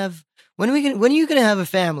are you gonna have a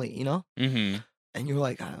family, And you're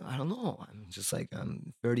like, I don't know. I'm just like,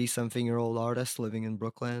 I'm 30-something-year-old artist living in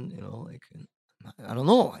Brooklyn, like. I don't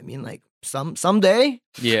know. I mean, like someday.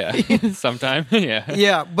 Yeah. Sometime. Yeah.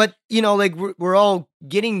 Yeah. But, like we're all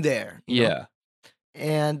getting there. Yeah.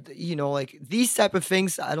 And, like these type of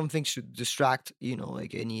things, I don't think should distract,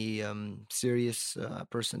 like any serious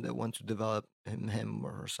person that wants to develop him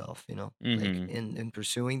or herself, like in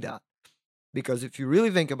pursuing that. Because if you really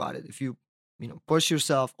think about it, if you, push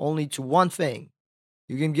yourself only to one thing,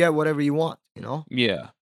 you can get whatever you want, Yeah.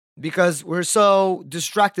 Because we're so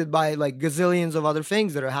distracted by like gazillions of other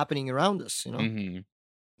things that are happening around us,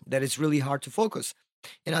 that it's really hard to focus.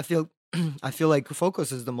 And I feel like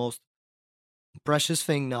focus is the most precious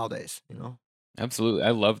thing nowadays, Absolutely.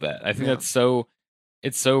 I love that. I think it's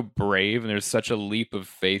so brave, and there's such a leap of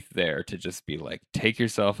faith there to just be like, take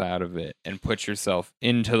yourself out of it and put yourself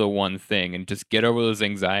into the one thing and just get over those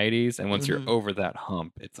anxieties. And once you're over that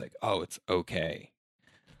hump, it's like, oh, it's okay.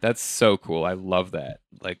 That's so cool. I love that.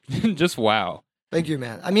 Like, just wow. Thank you,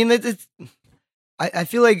 man. I mean, I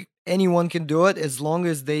feel like anyone can do it as long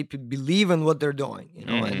as they believe in what they're doing,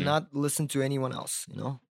 and not listen to anyone else,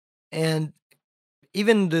 And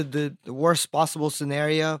even the worst possible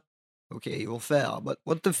scenario, okay, you will fail. But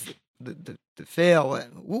what the fail?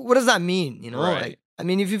 What does that mean? Right. Like, I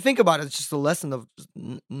mean, if you think about it, it's just a lesson of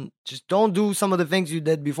just don't do some of the things you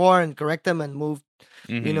did before and correct them and move,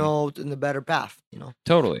 in the better path,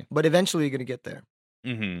 Totally. But eventually you're going to get there,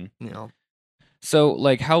 So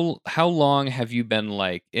like how long have you been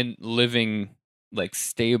like in living like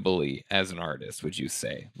stably as an artist, would you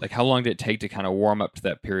say? Like how long did it take to kind of warm up to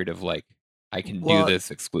that period of like, I can do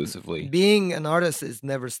this exclusively? Being an artist is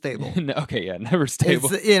never stable. Okay, yeah, never stable.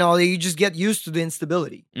 It's, you just get used to the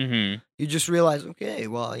instability. You just realize, okay,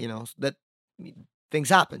 well, that things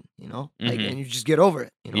happen, like, and you just get over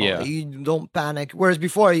it. You don't panic. Whereas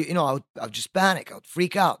before, I would just panic. I would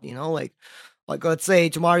freak out. Like let's say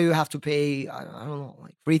tomorrow you have to pay, I don't know,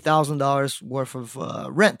 like $3,000 worth of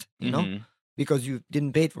rent. Because you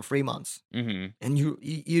didn't pay it for 3 months, and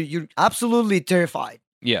you're absolutely terrified.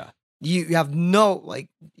 Yeah. You have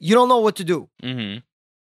you don't know what to do.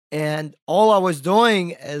 And all I was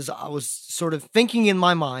doing is I was sort of thinking in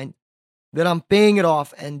my mind that I'm paying it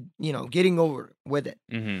off and, getting over with it.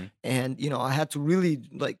 And, I had to really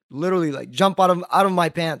literally jump out of my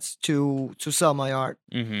pants to sell my art,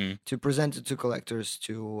 to present it to collectors,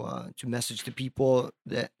 to message the people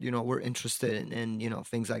that, were interested in,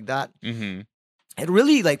 things like that. It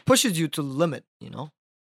really pushes you to the limit,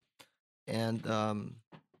 and,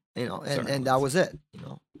 and that was it,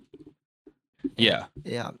 Yeah.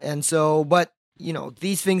 Yeah. And so, but,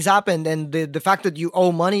 these things happen, and the fact that you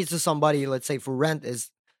owe money to somebody, let's say for rent, is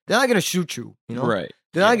they're not going to shoot you, Right.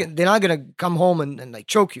 They're not going to come home and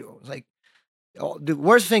choke you. It's like, the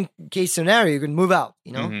worst case scenario, you can move out,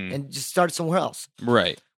 and just start somewhere else.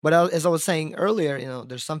 Right. But as I was saying earlier,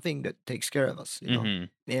 there's something that takes care of us, and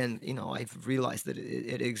I've realized that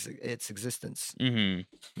its existence, Do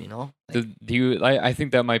you? I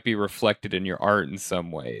think that might be reflected in your art in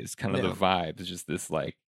some ways. Kind of the vibe is just this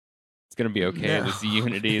it's gonna be okay. This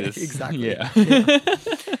unity, this exactly. Yeah.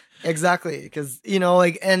 Exactly, because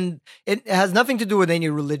like, and it has nothing to do with any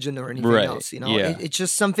religion or anything else. It's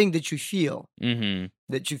just something that you feel.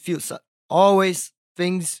 That you feel. So always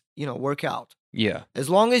things work out. Yeah. As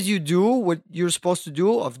long as you do what you're supposed to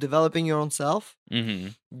do of developing your own self.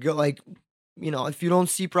 Go like, if you don't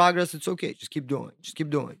see progress, it's okay. Just keep doing. Just keep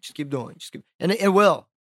doing. Just keep doing. Just keep, and it will.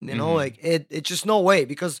 Like it's just no way,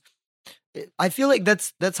 because I feel like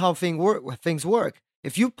that's how things work.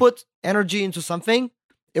 If you put energy into something,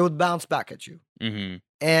 it would bounce back at you.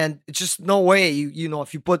 And it's just no way.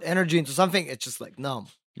 If you put energy into something, it's just like numb.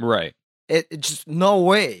 Right. It just no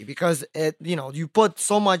way, because you put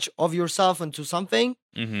so much of yourself into something,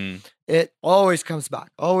 it always comes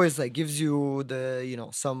back. Always like gives you the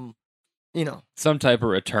some type of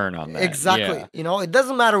return on that. Exactly. Yeah. It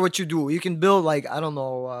doesn't matter what you do. You can build like, I don't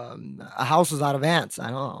know, a house out of ants. I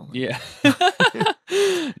don't know. Yeah.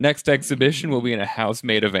 Next exhibition will be in a house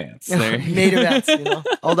made of ants. Made of ants,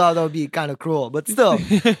 Although that would be kind of cruel, but still,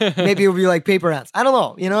 maybe it would be like paper ants. I don't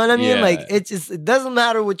know. You know what I mean? Yeah. Like it doesn't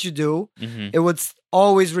matter what you do. It would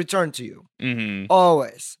always return to you.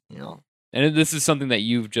 Always, And this is something that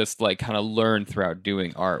you've just like kind of learned throughout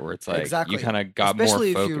doing art, where it's like you kind of got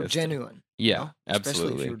especially more focused. Especially if you're genuine. Yeah, absolutely.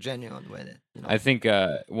 Especially if you're genuine with it. I think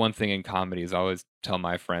one thing in comedy is I always tell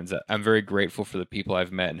my friends that I'm very grateful for the people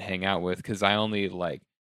I've met and hang out with, because I only like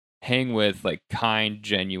hang with like kind,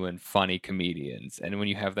 genuine, funny comedians. And when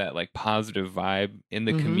you have that like positive vibe in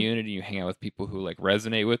the community, you hang out with people who like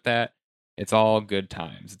resonate with that, it's all good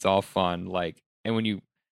times. It's all fun. Like, and when you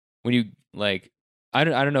like, I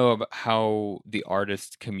don't know about how the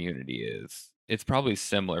artist community is. It's probably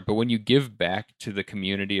similar, but when you give back to the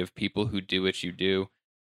community of people who do what you do,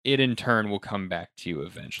 it in turn will come back to you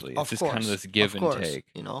eventually. It's just kind of this give and take.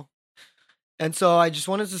 And so I just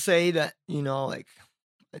wanted to say that, like,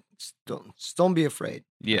 just don't be afraid.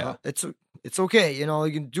 Yeah. It's okay.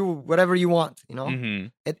 You can do whatever you want,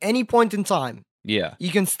 at any point in time. Yeah.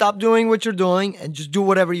 You can stop doing what you're doing and just do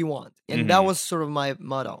whatever you want. And that was sort of my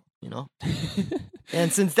motto,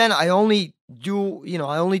 And since then, I only do,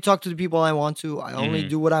 I only talk to the people I want to. I only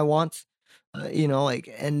do what I want,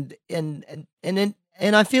 like, and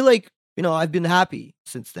I feel like, I've been happy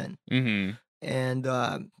since then. And,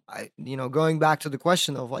 I, going back to the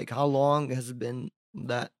question of like, how long has it been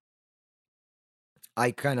that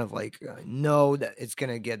I kind of like know that it's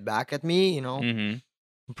going to get back at me,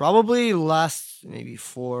 probably last maybe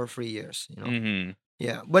 4 or 3 years,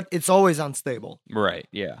 Yeah, but it's always unstable. Right.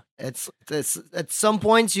 Yeah. It's at some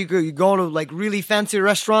points you go to like really fancy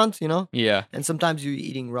restaurant, Yeah. and sometimes you're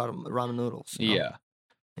eating ramen noodles. Yeah.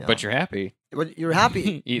 But you're happy. But you're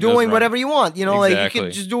happy doing whatever you want. Like you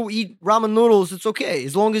can just eat ramen noodles. It's okay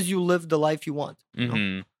as long as you live the life you want.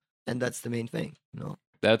 And that's the main thing.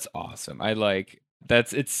 That's awesome. I like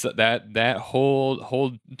that whole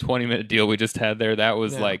 20-minute deal we just had there. That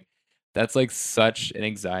was like. That's like such an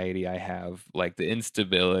anxiety I have, like the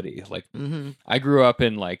instability. Like I grew up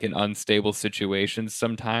in like an unstable situations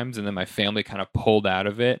sometimes, and then my family kind of pulled out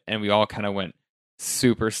of it, and we all kind of went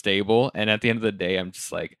super stable. And at the end of the day, I'm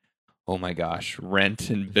just like, oh my gosh, rent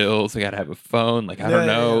and bills. I gotta have a phone. Like I don't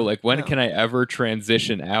know. Like when can I ever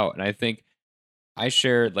transition out? And I think I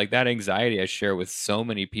share like that anxiety I share with so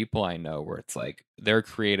many people I know, where it's like they're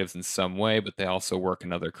creatives in some way, but they also work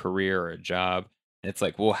another career or a job. It's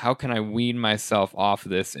like, well, how can I wean myself off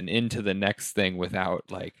of this and into the next thing without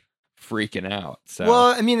like freaking out? So,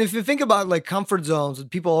 well, I mean, if you think about like comfort zones,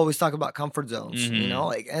 people always talk about comfort zones,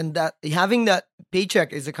 like, and that having that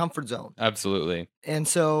paycheck is a comfort zone. Absolutely. And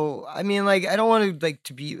so, I mean, like, I don't want to like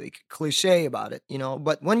to be like cliche about it,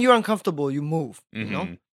 but when you're uncomfortable, you move,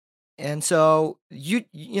 And so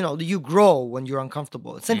you grow when you're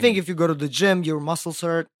uncomfortable. Same thing if you go to the gym, your muscles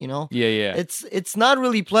hurt, Yeah. It's not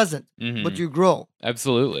really pleasant, but you grow.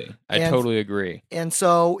 Absolutely. I totally agree. And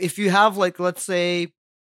so if you have like, let's say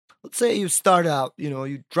you start out,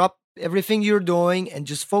 you drop everything you're doing and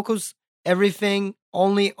just focus everything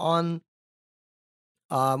only on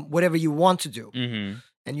whatever you want to do.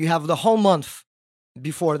 And you have the whole month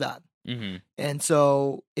before that. And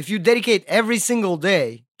so if you dedicate every single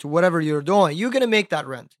day to whatever you're doing, you're going to make that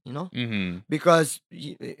rent, because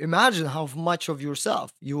imagine how much of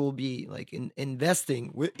yourself you will be like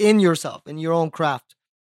investing in yourself, in your own craft.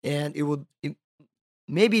 And it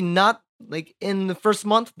maybe not like in the first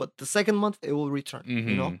month, but the second month it will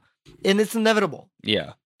return, and it's inevitable.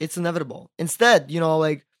 Yeah. It's inevitable. Instead,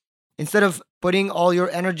 like, instead of putting all your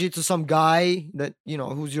energy to some guy that,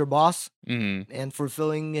 who's your boss and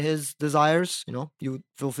fulfilling his desires, you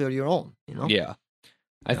fulfill your own, Yeah.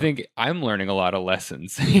 I think I'm learning a lot of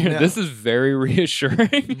lessons. This is very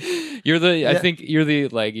reassuring. I think you're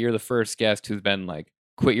the first guest who's been like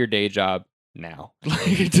quit your day job now.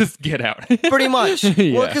 Like, just get out. Pretty much.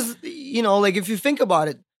 Yeah. Well, because, like if you think about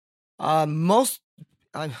it, I mean,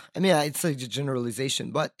 it's like a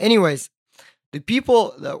generalization, but anyways, the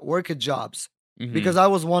people that work at jobs, because I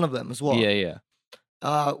was one of them as well. Yeah.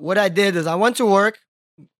 What I did is I went to work.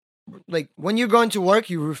 Like when you're going to work,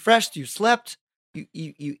 you refreshed, you slept, you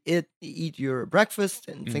eat your breakfast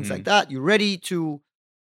and things like that. You're ready to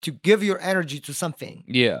give your energy to something.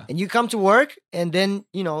 Yeah. And you come to work, and then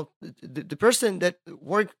the person that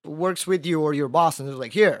works with you or your boss, and they're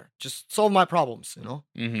like, here, just solve my problems.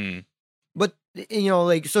 But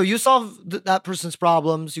like, so you solve that person's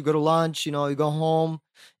problems. You go to lunch. You go home,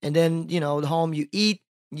 and then at home you eat.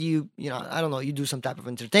 I don't know, you do some type of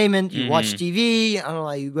entertainment, you watch TV, I don't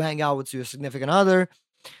know, you go hang out with your significant other,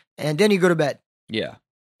 and then you go to bed. Yeah.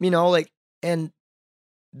 Like, and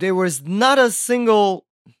there was not a single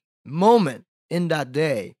moment in that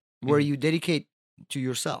day where you dedicate to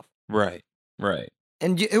yourself. Right.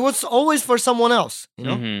 And it was always for someone else,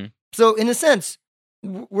 So in a sense,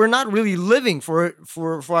 we're not really living for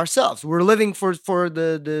ourselves. We're living for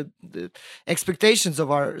the expectations of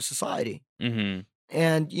our society.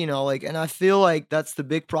 And and I feel like that's the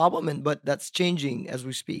big problem, but that's changing as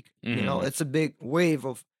we speak. It's a big wave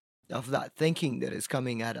of that thinking that is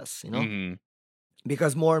coming at us.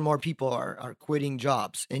 Because more and more people are quitting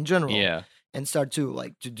jobs in general. Yeah. And start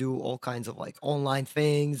to do all kinds of online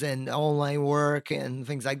things and online work and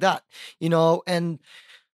things like that. And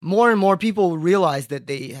more people realize that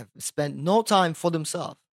they have spent no time for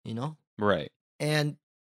themselves. Right. And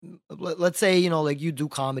let's say, you do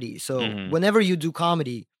comedy. So whenever you do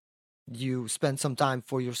comedy, you spend some time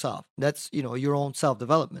for yourself. That's, your own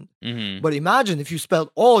self-development. But imagine if you spent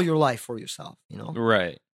all your life for yourself,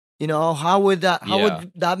 Right. How would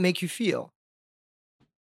that make you feel?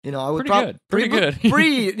 I would pretty good.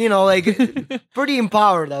 Pretty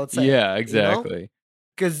empowered, I would say. Yeah, exactly.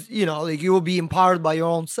 Because you will be empowered by your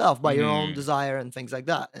own self, by your own desire and things like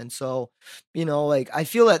that. And so I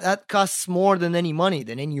feel that costs more than any money,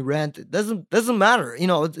 than any rent. It doesn't matter.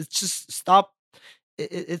 It's just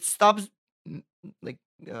it stops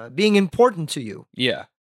being important to you. Yeah.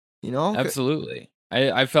 Absolutely.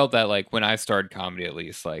 I felt that when I started comedy, at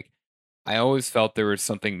least, I always felt there was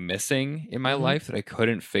something missing in my life that I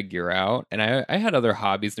couldn't figure out. And I had other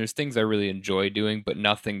hobbies. There's things I really enjoy doing, but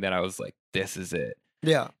nothing that I was like, this is it.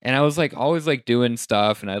 Yeah. And I was always doing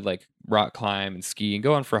stuff, and I'd rock climb and ski and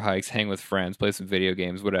go on for hikes, hang with friends, play some video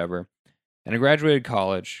games, whatever. And I graduated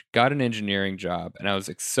college, got an engineering job, and I was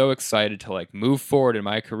so excited to move forward in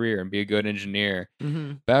my career and be a good engineer.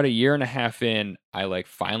 About a year and a half in, I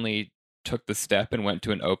finally took the step and went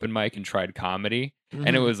to an open mic and tried comedy.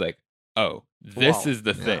 And it was oh, this is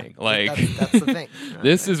the thing. That's the thing.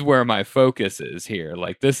 This is where my focus is here.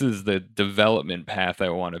 This is the development path I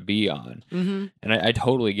want to be on. And I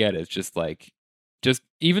totally get it. It's just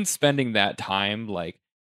even spending that time,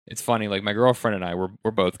 it's funny, my girlfriend and I,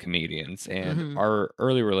 we're both comedians, and our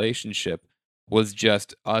early relationship was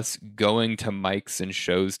just us going to mics and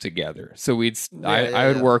shows together. So I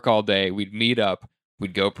would work all day. We'd meet up.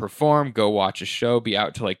 We'd go perform, go watch a show, be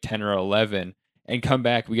out till 10 or 11. And come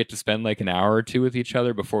back, we get to spend an hour or two with each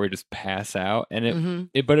other before we just pass out. And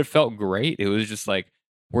but it felt great. It was just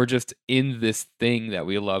we're just in this thing that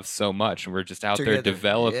we love so much, and we're just out there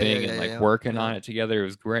developing and working on it together. It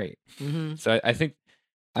was great. So I think,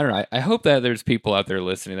 I don't know, I hope that there's people out there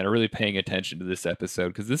listening that are really paying attention to this episode,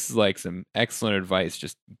 because this is some excellent advice.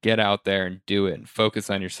 Just get out there and do it, and focus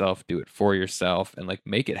on yourself, do it for yourself, and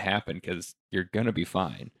make it happen, because you're gonna be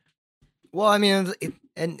fine. Well, I mean,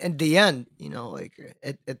 at the end,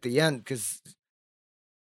 at the end, because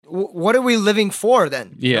what are we living for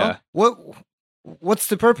then? Yeah. What's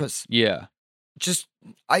the purpose? Yeah. Just,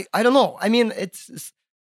 I don't know. I mean,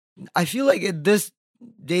 I feel like at this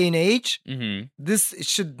day and age, this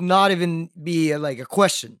should not even be a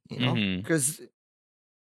question, because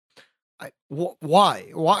why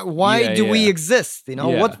do we exist?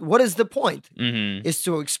 What is the point? Is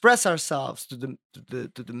to express ourselves to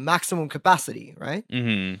the maximum capacity, right?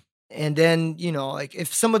 And then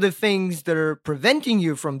if some of the things that are preventing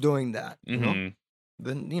you from doing that, then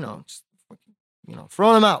just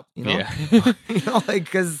throw them out.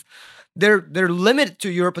 Because they're limited to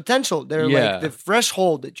your potential. They're the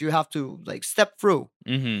threshold that you have to step through.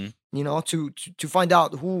 To find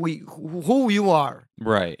out who you are,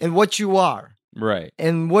 right, and what you are, right,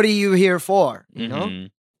 and what are you here for,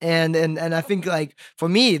 and I think for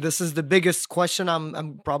me, this is the biggest question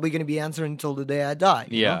I'm probably going to be answering until the day I die.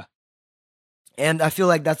 Yeah, and I feel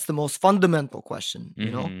like that's the most fundamental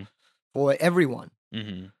question, for everyone.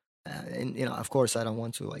 And of course, I don't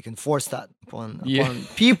want to like enforce that upon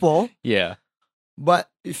people. Yeah. But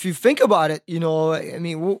if you think about it, I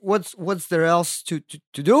mean, what's there else to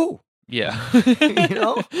do? Yeah. You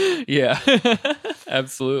know? Yeah.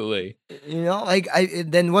 Absolutely. Like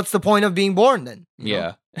then what's the point of being born then?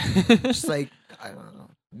 Yeah. Just like, I don't know,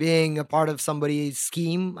 being a part of somebody's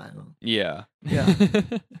scheme. I don't know. Yeah. Yeah.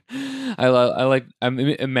 I'm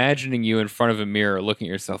imagining you in front of a mirror looking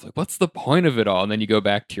at yourself like, what's the point of it all? And then you go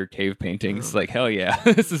back to your cave paintings like, hell yeah,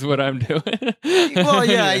 this is what I'm doing. Well,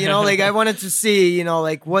 yeah, like I wanted to see,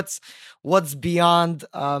 like what's beyond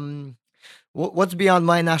what's beyond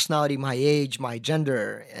my nationality, my age, my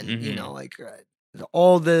gender, and like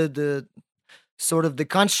all the sort of the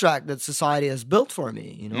construct that society has built for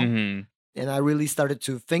me, Mm-hmm. And I really started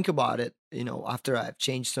to think about it, after I've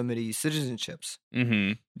changed so many citizenships.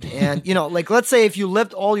 Mm-hmm. And, like, let's say if you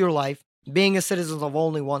lived all your life being a citizen of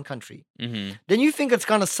only one country, mm-hmm. then you think it's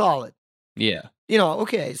kind of solid. Yeah.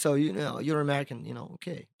 Okay, so, you're American,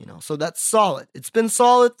 okay, so that's solid. It's been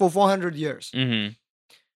solid for 400 years. Mm-hmm.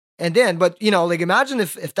 And then, but, like, imagine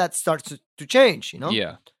if that starts to change,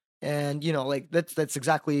 Yeah. And, like, that's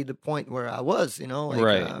exactly the point where I was, like,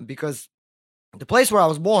 right. Because the place where I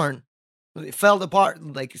was born, it fell apart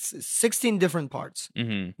like 16 different parts.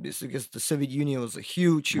 Mm-hmm. Because the Soviet Union was a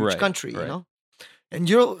huge country, right. And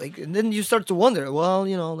you're like, and then you start to wonder, well,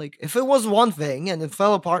 like if it was one thing and it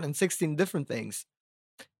fell apart in 16 different things,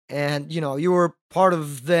 and you were part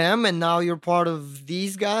of them, and now you're part of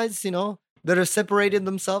these guys, that are separated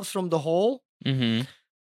themselves from the whole. Mm-hmm.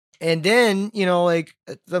 And then like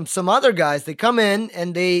some other guys, they come in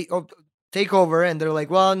and they take over, and they're like,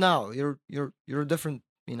 well, no, you're different.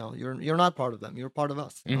 You're not part of them. You're part of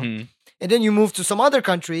us. Mm-hmm. And then you move to some other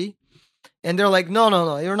country, and they're like, no,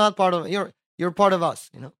 you're not part of. You're part of us.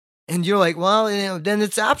 And you're like, well, then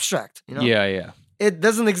it's abstract. Yeah. It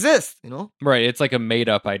doesn't exist. Right. It's like a made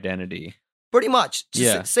up identity. Pretty much.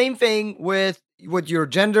 Yeah. Same thing with your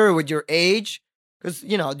gender, with your age. Because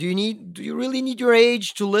do you really need your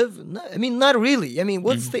age to live? No, I mean, not really. I mean,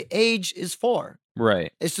 what's the age is for?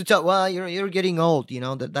 Right. It's to tell. Well, you're getting old.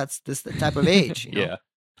 That's the type of age. Yeah.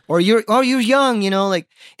 Or you're young, like,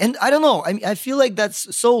 and I don't know. I mean, I feel like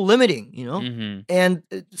that's so limiting, mm-hmm. and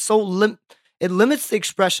it limits the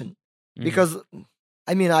expression because,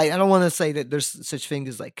 I mean, I don't want to say that there's such thing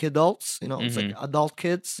as like kidults, it's like adult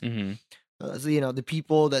kids, the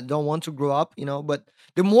people that don't want to grow up, but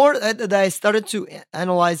the more that I started to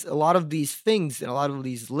analyze a lot of these things and a lot of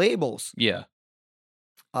these labels,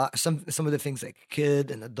 some of the things like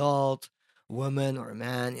kid and adult, woman or a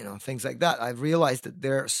man, things like that, I've realized that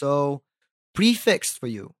they're so prefixed for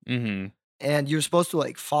you. Mm-hmm. And you're supposed to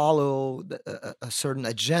like follow a certain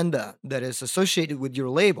agenda that is associated with your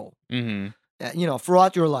label,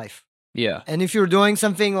 throughout your life. Yeah. And if you're doing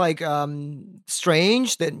something like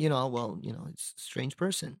strange, then, it's a strange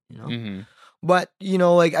person, But,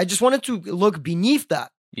 like, I just wanted to look beneath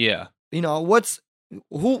that. Yeah.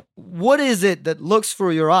 What is it that looks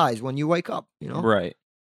through your eyes when you wake up, Right.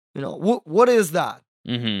 What is that?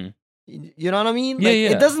 Mm-hmm. You know what I mean? Yeah,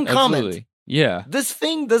 It doesn't comment. Absolutely. Yeah. This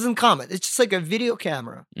thing doesn't comment. It's just like a video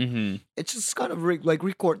camera. Mm-hmm. It's just kind of like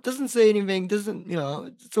record. It doesn't say anything. Doesn't,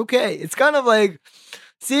 it's okay. It's kind of like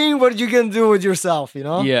seeing what you can do with yourself,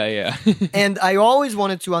 Yeah. And I always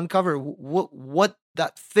wanted to uncover what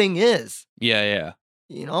that thing is. Yeah.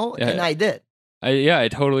 And I did. I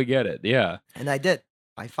totally get it. Yeah. And I did.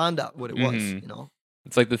 I found out what it was,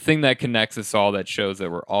 It's like the thing that connects us all, that shows that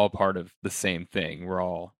we're all part of the same thing. We're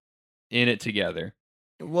all in it together.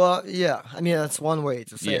 Well, yeah. I mean, that's one way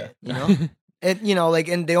to say it, And,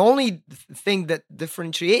 and the only thing that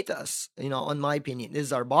differentiate us, in my opinion,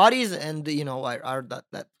 is our bodies and, our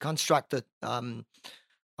that constructed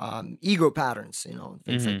ego patterns,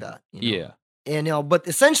 things like that. Yeah. And, but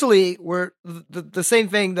essentially we're the same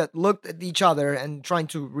thing that looked at each other and trying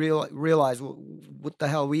to realize what the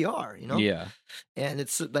hell we are, Yeah. And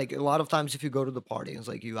it's like a lot of times if you go to the party, it's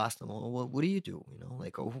like you ask them, well, what do you do?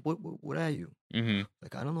 Like, oh, what are you? Mm-hmm.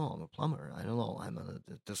 Like, I don't know. I'm a plumber. I don't know. I'm a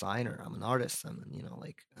designer. I'm an artist. I'm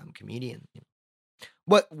a comedian.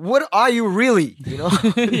 But what are you really?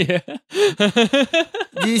 Yeah.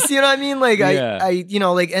 Do you see what I mean? Like, yeah. I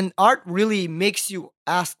and art really makes you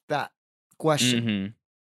ask that question,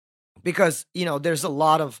 because there's a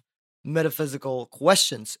lot of metaphysical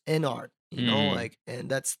questions in art, like, and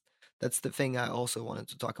that's the thing I also wanted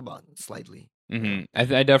to talk about slightly.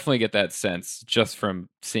 I definitely get that sense just from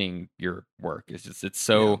seeing your work. It's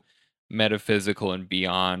so metaphysical and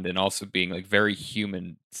beyond, and also being like very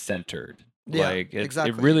human centered. Like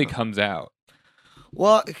exactly. It really comes out.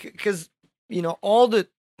 Well, because all the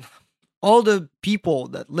all the people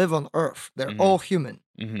that live on Earth, they're Mhm. all human.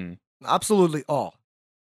 Mhm. Absolutely all.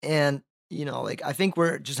 And, like, I think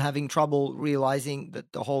we're just having trouble realizing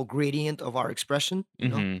that the whole gradient of our expression,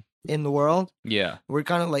 Mhm. in the world, Yeah. we're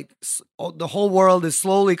kind of like, the whole world is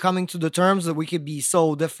slowly coming to the terms that we could be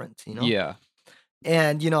so different, Yeah.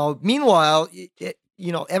 And, meanwhile,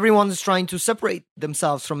 everyone is trying to separate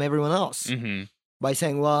themselves from everyone else Mhm. by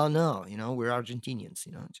saying, well, no, we're Argentinians,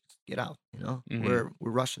 just get out, Mhm. we're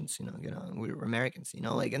Russians, get out, we're Americans,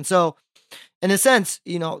 like, and so in a sense,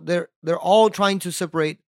 they're all trying to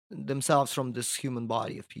separate themselves from this human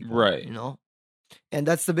body of people, Right. and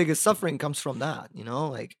that's the biggest suffering comes from that,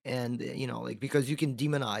 like, and like, because you can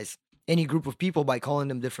demonize any group of people by calling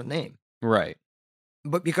them different name. Right.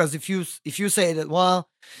 But because if you say that, well,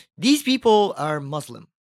 these people are Muslim,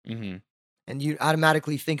 Mhm. and you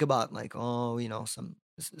automatically think about like, oh,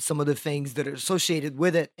 some of the things that are associated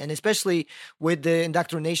with it, and especially with the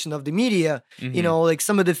indoctrination of the media, Mhm. like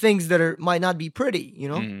some of the things that might not be pretty,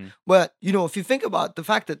 Mhm. but if you think about the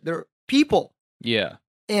fact that they're people Yeah.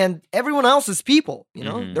 and everyone else is people,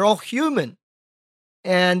 Mhm. they're all human.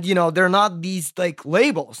 And they're not these like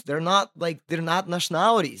labels. They're not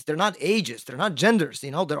nationalities. They're not ages. They're not genders.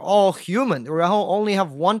 They're all human. We all only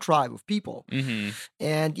have one tribe of people. Mhm.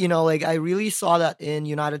 And like I really saw that in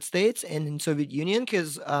United States and in Soviet Union,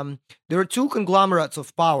 because there were two conglomerates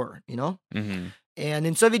of power. Mhm. And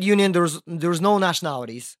in Soviet Union there was no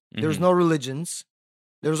nationalities. There was Mhm. no religions.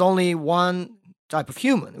 There was only one type of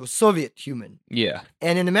human. It was Soviet human. Yeah.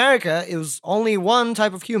 And in America, it was only one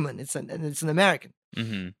type of human. It's an American.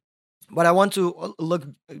 Mhm. But I want to look,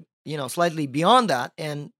 slightly beyond that,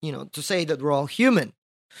 and to say that we're all human.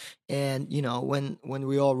 And when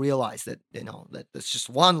we all realize that that it's just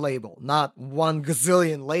one label, not one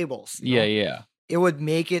gazillion labels. Yeah. Yeah. It would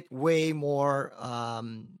make it way more,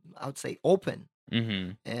 I would say, open,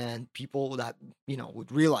 Mhm. and people that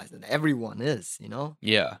would realize that everyone is,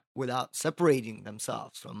 Yeah. without separating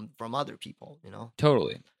themselves from other people.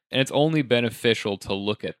 Totally. And it's only beneficial to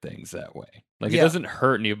look at things that way. Like, it Yeah. doesn't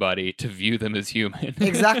hurt anybody to view them as human.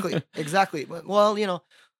 Exactly. Well,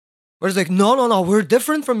 whereas like, no, we're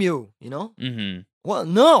different from you. Mhm. Well,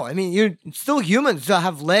 no, I mean, you're still humans that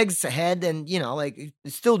have legs, a head, and like you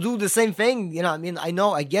still do the same thing. I mean,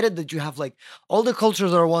 I get it that you have like all the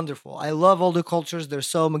cultures are wonderful. I love all the cultures; they're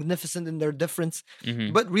so magnificent in their difference.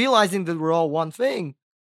 Mhm. But realizing that we're all one thing,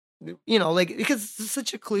 like, because it's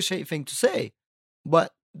such a cliche thing to say,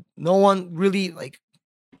 but no one really like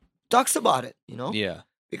talks about it. Yeah.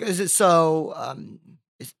 Because it's so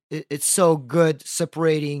it's so good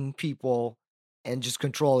separating people and just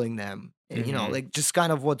controlling them. And, Mhm. like just kind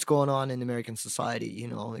of what's going on in American society,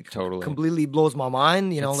 like Totally. completely blows my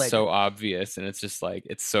mind, It's like, so obvious, and it's just like,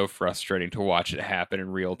 it's so frustrating to watch it happen in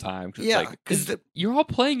real time. 'Cause it's yeah, like, you're all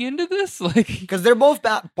playing into this? Like, because they're both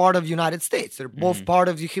part of United States. They're both Mhm. part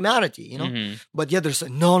of the humanity, Mhm. but yeah, there's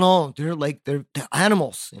no, they're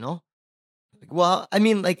animals, Like, well, I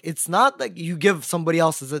mean, like, it's not like you give somebody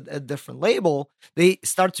else a different label. They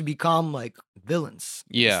start to become like villains.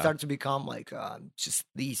 They Yeah. start to become like just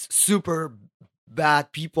these super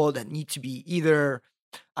bad people that need to be either,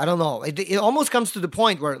 I don't know. It almost comes to the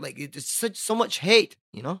point where like it's so much hate,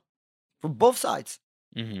 from both sides,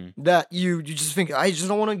 Mhm. that you just think, I just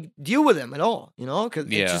don't want to deal with them at all, because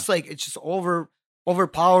it's Yeah. just like it's just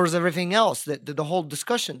overpowers everything else. That the whole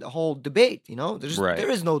discussion, the whole debate, Right.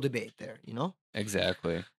 there is no debate there,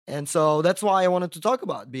 Exactly. and so that's why I wanted to talk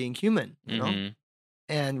about being human, Mhm.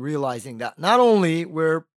 and realizing that not only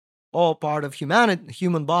we're all part of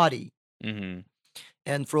human body, Mhm.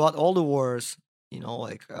 and throughout all the wars,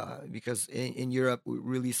 like because in Europe we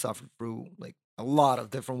really suffered through like a lot of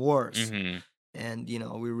different wars, Mhm. and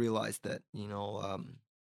we realized that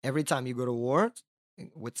every time you go to war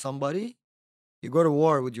with somebody, you go to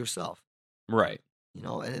war with yourself, Right.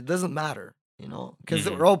 and it doesn't matter, because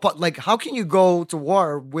Mhm. we're all like, how can you go to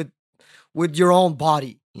war with your own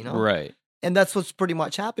body, Right. And that's what's pretty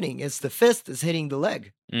much happening. Is the fist is hitting the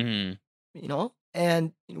leg, Mhm.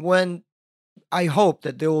 And when I hope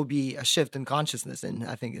that there will be a shift in consciousness, and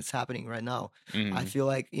I think it's happening right now. I Mhm. feel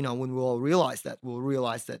like, when we'll realize that,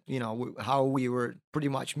 how we were pretty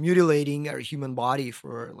much mutilating our human body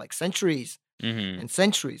for like centuries Mhm. and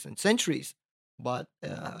centuries and centuries. But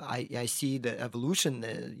I see the evolution,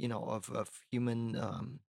 of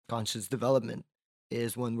human conscious development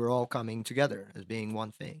is when we're all coming together as being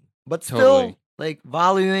one thing, but still Totally. like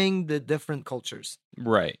valuing the different cultures.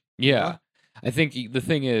 Right. You Yeah. know? I think the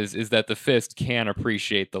thing is that the fist can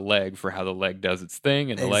appreciate the leg for how the leg does its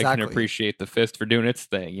thing, and the leg can Exactly. appreciate the fist for doing its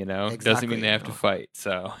thing, Doesn't mean Exactly, they have to fight,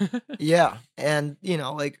 so. Yeah, and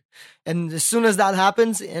like, and as soon as that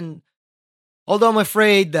happens, and Although I'm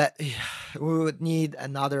afraid that we would need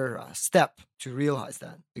another step to realize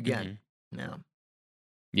that again. Yeah.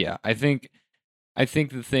 Yeah, I think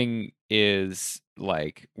the thing is,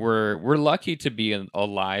 like, we're lucky to be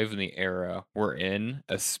alive in the era we're in,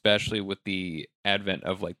 especially with the advent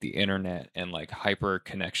of like the internet and like hyper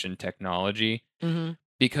connection technology,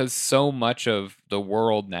 because so much of the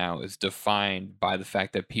world now is defined by the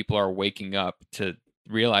fact that people are waking up to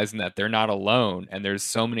realizing that they're not alone, and there's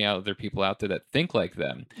so many other people out there that think like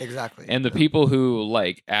them. Exactly. And the people who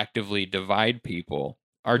like actively divide people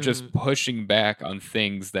are just pushing back on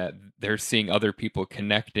things that they're seeing other people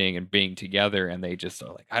connecting and being together, and they just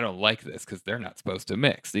are like, I don't like this because they're not supposed to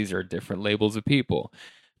mix. These are different labels of people.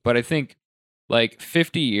 But I think like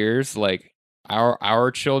 50 years, like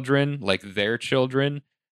our children, like their children,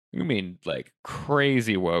 I mean, like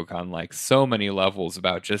crazy woke on like so many levels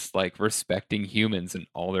about just like respecting humans in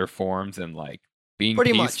all their forms, and like being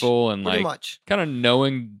peaceful and like kind of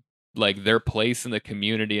knowing like their place in the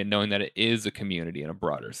community, and knowing that it is a community in a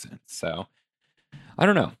broader sense. So I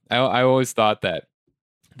don't know. I always thought that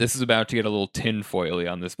this is about to get a little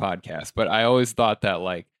tinfoily on this podcast, but I always thought that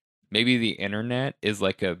like maybe the internet is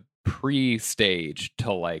like a pre-stage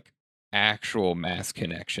to like actual mass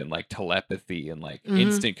connection, like telepathy and like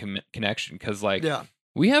instant connection. Because like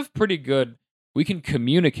we have pretty good, we can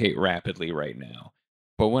communicate rapidly right now,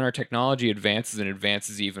 but when our technology advances and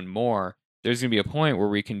advances even more, there's going to be a point where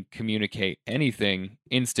we can communicate anything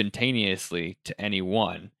instantaneously to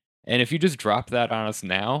anyone. And if you just drop that on us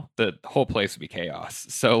now, the whole place would be chaos.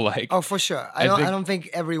 So like, oh, for sure. I don't think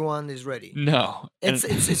everyone is ready. No,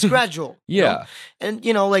 it's gradual. Yeah. You know? And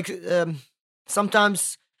you know, like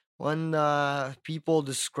sometimes when people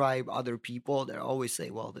describe other people, they always say,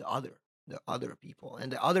 well, the other people,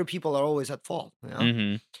 and the other people are always at fault. You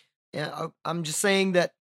know? Yeah, I'm just saying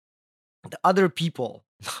that the other people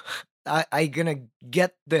I gonna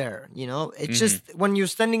get there, you know. It's just when you're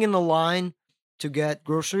standing in the line to get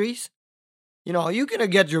groceries, you know, you're gonna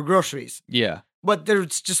get your groceries. Yeah. But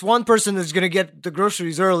there's just one person that's gonna get the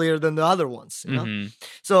groceries earlier than the other ones, you know.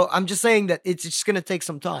 So I'm just saying that it's just gonna take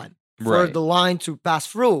some time for the line to pass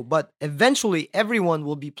through, but eventually everyone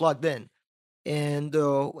will be plugged in and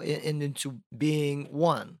into being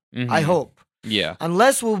one. I hope. Yeah.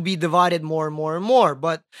 Unless we'll be divided more and more and more.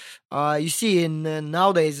 But you see, in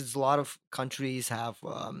nowadays, it's a lot of countries have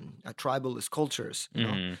tribalist cultures, you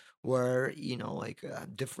know, where, you know, like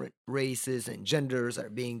different races and genders are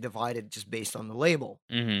being divided just based on the label.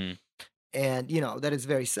 And, you know, that is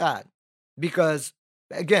very sad because,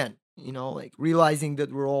 again, you know, like realizing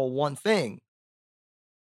that we're all one thing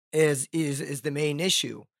is the main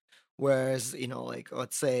issue. Whereas, you know, like,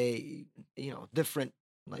 let's say, you know, different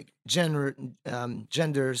like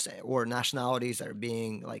genders or nationalities are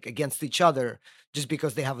being like against each other just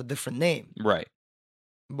because they have a different name. Right.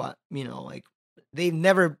 But, you know, like they've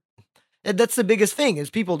never, that's the biggest thing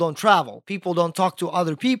is people don't travel. People don't talk to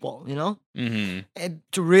other people, you know, and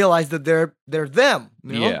to realize that they're them,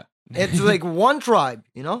 you know? Yeah. It's like one tribe,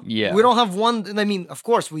 you know? Yeah. We don't have one. I mean, of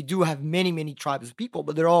course, we do have many, many tribes of people,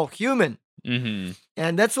 but they're all human.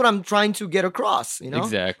 And that's what I'm trying to get across, you know?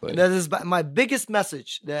 Exactly. And that is my biggest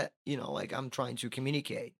message that, you know, like I'm trying to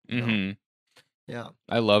communicate. You know? Yeah.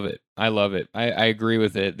 I love it. I agree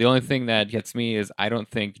with it. The only thing that gets me is I don't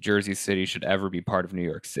think Jersey City should ever be part of New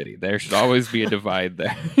York City. There should always be a divide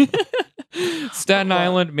there. Staten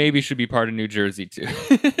Island maybe should be part of New Jersey too.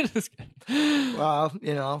 Well,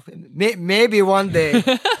 you know, maybe one day.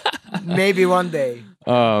 Maybe one day.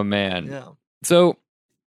 Oh, man. Yeah. So,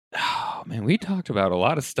 oh, man, we talked about a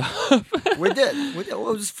lot of stuff. We did. It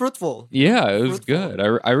was fruitful. Yeah, it was good.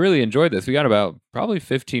 I really enjoyed this. We got about probably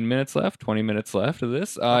 15 minutes left, 20 minutes left of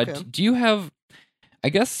this. Okay. Do you have, I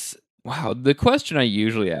guess, wow, the question I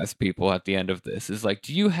usually ask people at the end of this is like,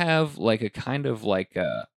 do you have like a kind of like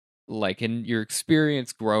in your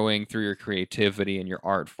experience growing through your creativity and your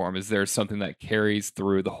art form, is there something that carries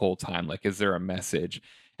through the whole time? Like, is there a message?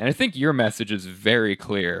 And I think your message is very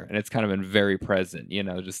clear, and it's kind of been very present, you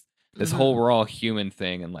know, just this whole we're all human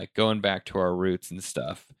thing and like going back to our roots and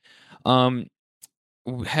stuff.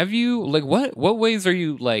 Have you, like, what ways are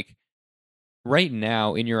you like right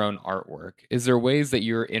now in your own artwork? Is there ways that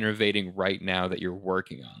you're innovating right now that you're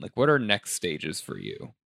working on? Like, what are next stages for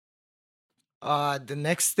you? The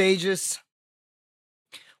next stages.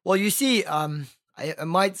 Well, you see, it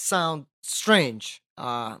might sound strange,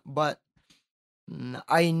 but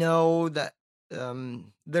I know that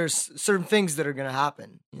there's certain things that are gonna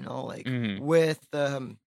happen. You know, like with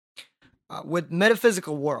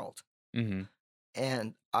metaphysical world,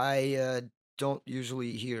 and I don't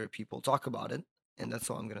usually hear people talk about it, and that's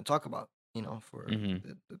what I'm gonna talk about. for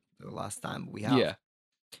Mm-hmm. the last time we have. Yeah.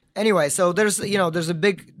 Anyway, so there's a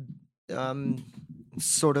big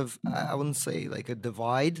sort of, I wouldn't say like a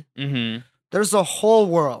divide. Mm-hmm. There's a whole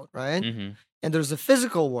world, right? Mm-hmm. And there's a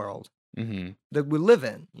physical world Mm-hmm. that we live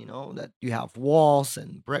in, that you have walls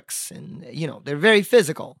and bricks and, they're very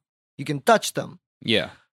physical. You can touch them. Yeah.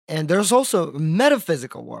 And there's also a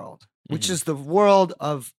metaphysical world, which Mm-hmm. is the world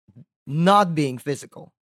of not being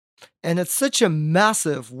physical. And it's such a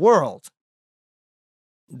massive world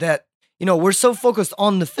that, we're so focused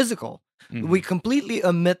on the physical, Mm-hmm. we completely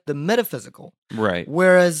omit the metaphysical. Right.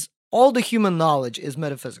 Whereas all the human knowledge is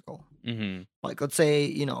metaphysical. Mm-hmm. Like, let's say,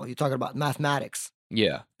 you're talking about mathematics.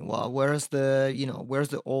 Yeah. Well, where's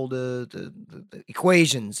all the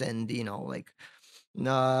equations and,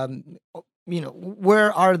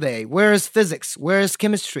 where are they? Where is physics? Where is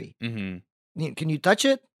chemistry? Mm-hmm. Can you touch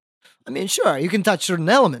it? I mean, sure, you can touch certain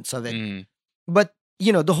elements of it, Mm-hmm. but,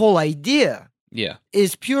 the whole idea Yeah.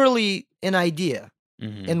 is purely an idea.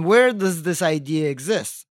 Mm-hmm. And where does this idea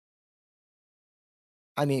exist?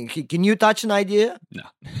 I mean, can you touch an idea? No.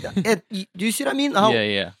 Do you see what I mean?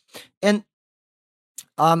 Yeah. And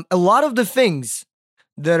a lot of the things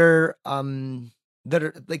that are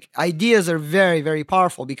like ideas are very, very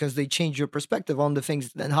powerful because they change your perspective on the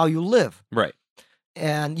things and how you live. Right.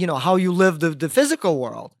 And, how you live the physical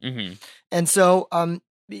world. Mm-hmm. And so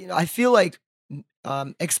I feel like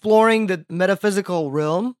exploring the metaphysical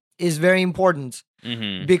realm is very important.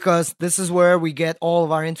 Mm-hmm. Because this is where we get all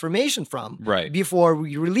of our information from, Right. before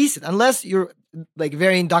we release it. Unless you're like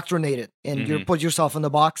very indoctrinated and you put yourself in the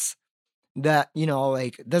box that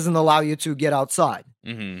like doesn't allow you to get outside.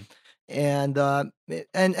 Mm-hmm.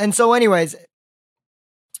 And so, anyways,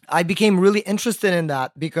 I became really interested in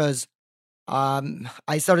that because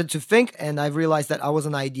I started to think, and I realized that I was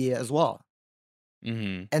an idea as well.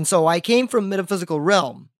 Mm-hmm. And so I came from metaphysical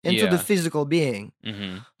realm into the Yeah. physical being.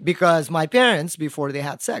 Mm-hmm. Because my parents, before they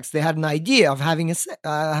had sex, they had an idea of having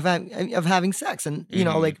having sex, and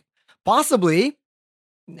Mhm. like possibly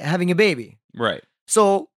having a baby. Right.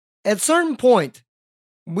 So at a certain point,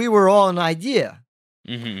 we were all an idea,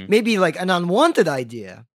 Mm-hmm. maybe like an unwanted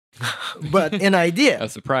idea, but an idea. A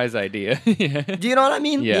surprise idea. Yeah. Do you know what I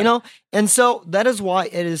mean? Yeah. And so that is why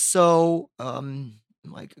it is so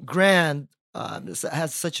like grand. This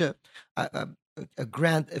has such a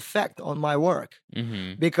grand effect on my work.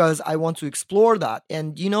 Mm-hmm. Because I want to explore that.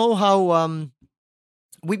 And you know how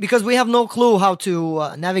because we have no clue how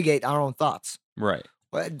to navigate our own thoughts. Right.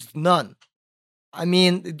 Well, none. I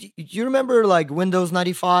mean, do you remember like Windows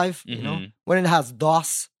 95? Mhm. When it has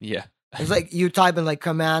DOS, Yeah. it's like you type in like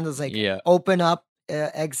command, it's like Yeah. open up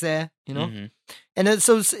exe, Mhm. and it's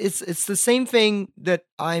the same thing that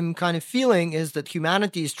I'm kind of feeling is that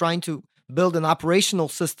humanity is trying to build an operational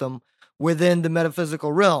system within the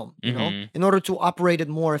metaphysical realm, Mhm. in order to operate it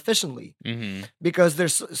more efficiently. Mm-hmm. Because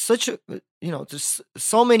there's such a, there's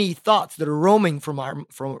so many thoughts that are roaming from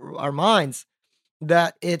our minds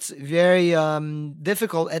that it's very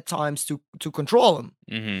difficult at times to control them.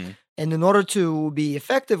 Mm-hmm. And in order to be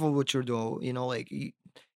effective with what you're doing, like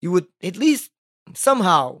you would at least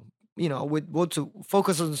somehow, would want to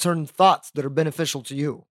focus on certain thoughts that are beneficial to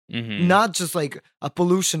you. Mm-hmm. Not just like a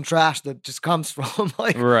pollution trash that just comes from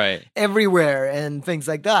like Right. everywhere and things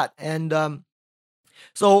like that. And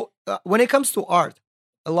so when it comes to art,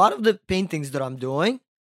 a lot of the paintings that I'm doing,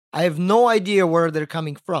 I have no idea where they're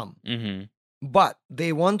coming from, Mm-hmm. but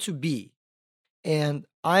they want to be. And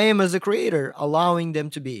I am, as a creator, allowing them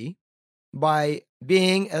to be by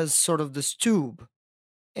being as sort of this tube.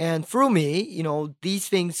 And through me, these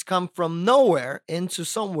things come from nowhere into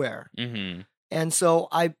somewhere. Mm-hmm. And so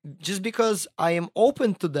just because I am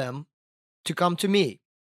open to them to come to me,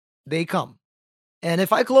 they come. And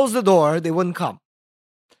if I close the door, they wouldn't come.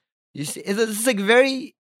 You see, it's like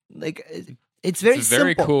very, like, it's very It's a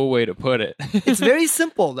very simple. cool way to put it. It's very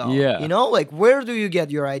simple though. Yeah. Like where do you get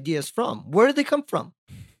your ideas from? Where do they come from?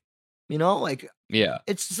 Like Yeah.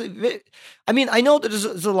 it's, I mean, I know that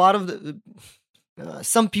there's a lot of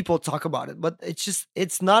some people talk about it, but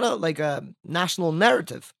it's not like a national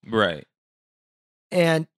narrative. Right.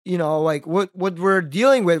 And like what we're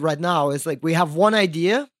dealing with right now is like we have one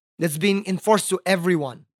idea that's being enforced to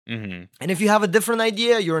everyone. Mm-hmm. And if you have a different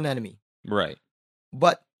idea, you're an enemy. Right.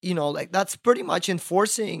 But like that's pretty much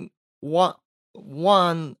enforcing one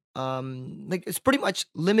like it's pretty much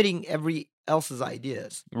limiting every else's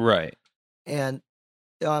ideas. Right. And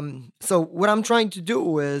so what I'm trying to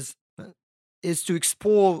do is to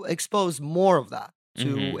expose more of that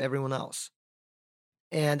to everyone else.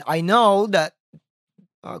 And I know that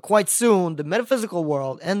quite soon the metaphysical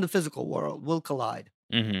world and the physical world will collide.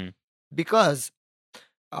 Mm-hmm. Because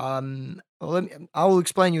I will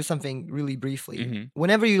explain you something really briefly.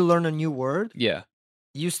 Whenever you learn a new word,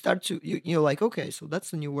 you start to you're like, okay, so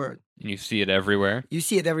that's a new word. And you see it everywhere. You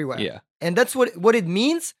see it everywhere. Yeah. And that's what it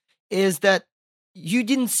means is that you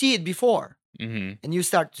didn't see it before, and you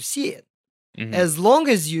start to see it as long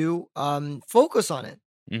as you focus on it.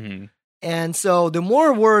 And so the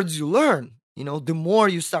more words you learn, the more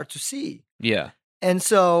you start to see. Yeah. And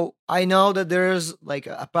so I know that there's like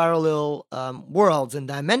a parallel worlds and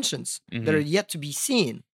dimensions that are yet to be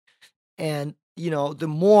seen. And, the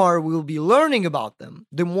more we'll be learning about them,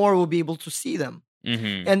 the more we'll be able to see them.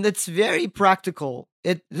 And it's very practical.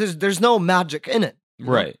 There's no magic in it.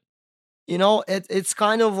 Right. It's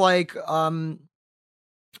kind of like a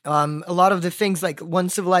lot of the things, like when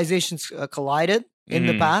civilizations collided in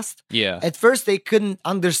the past. Yeah. At first, they couldn't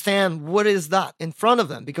understand what is that in front of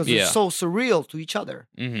them because it's so surreal to each other.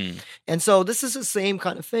 And so this is the same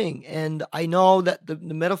kind of thing. And I know that the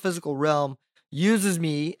metaphysical realm uses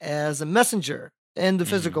me as a messenger in the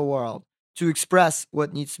physical world to express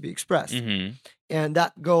what needs to be expressed. And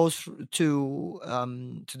that goes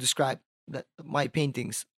to describe that my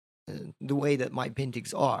paintings, the way that my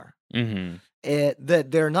paintings are.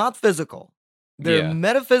 That they're not physical. They're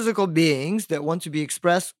metaphysical beings that want to be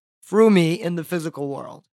expressed through me in the physical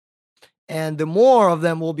world. And the more of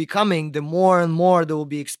them will be coming, the more and more they will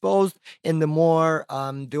be exposed, and the more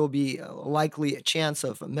there will be likely a chance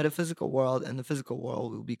of a metaphysical world and the physical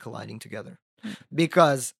world will be colliding together.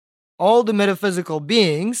 Because all the metaphysical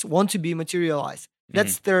beings want to be materialized.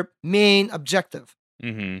 That's their main objective.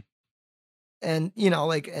 And,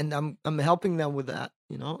 and I'm helping them with that,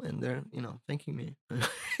 and they're, thanking me.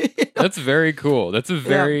 That's very cool. That's a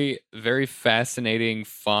very, very fascinating,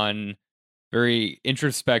 fun, very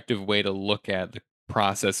introspective way to look at the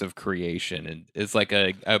process of creation. And it's like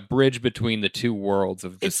a bridge between the two worlds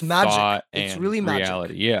of just thought and it's really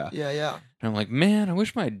reality. Magic. Yeah. And I'm like, man, I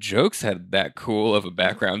wish my jokes had that cool of a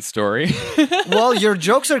background story. Well, your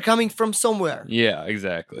jokes are coming from somewhere. Yeah,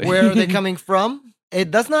 exactly. Where are they coming from? It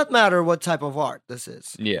does not matter what type of art this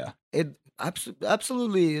is. Yeah. It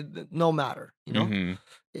absolutely no matter,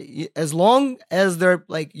 As long as they're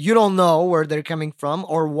like, you don't know where they're coming from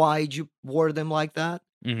or why you wore them like that.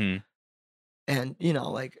 And,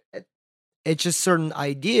 it's just certain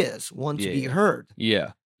ideas want to be heard.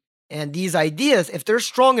 Yeah. And these ideas, if they're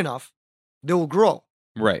strong enough, they will grow.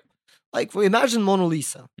 Right. Like, imagine Mona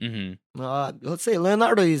Lisa. Let's say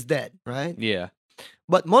Leonardo is dead, right? Yeah.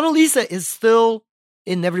 But Mona Lisa is still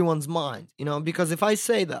in everyone's mind, because if I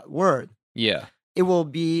say that word, it will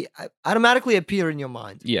be automatically appear in your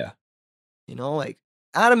mind. Yeah.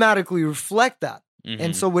 Automatically reflect that.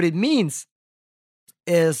 And so what it means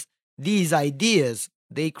is these ideas,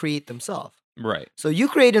 they create themselves. Right. So you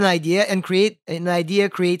create an idea and an idea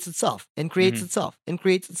creates itself and creates itself and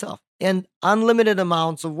creates itself in unlimited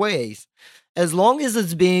amounts of ways, as long as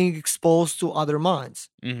it's being exposed to other minds.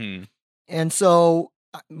 And so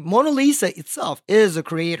Mona Lisa itself is a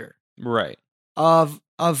creator. Right. Of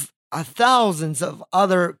thousands of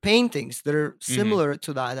other paintings that are similar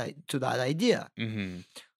to that idea.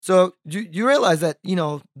 So you realize that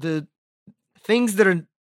the things that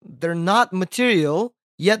they're not material,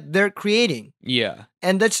 yet they're creating. Yeah.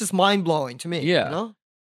 And that's just mind blowing to me. Yeah.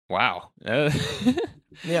 Wow.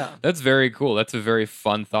 Yeah. That's very cool. That's a very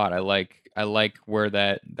fun thought. I like where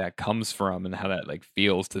that comes from and how that like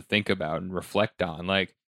feels to think about and reflect on.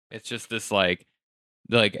 Like it's just this like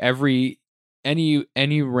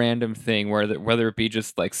any random thing whether it be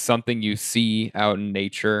just like something you see out in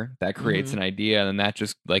nature that creates an idea, and then that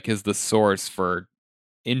just like is the source for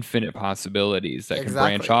infinite possibilities that can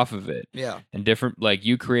branch off of it. Yeah. And different, like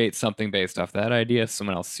you create something based off that idea,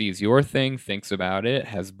 someone else sees your thing, thinks about it,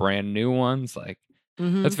 has brand new ones. Like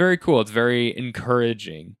that's very cool. It's very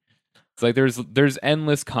encouraging. It's like there's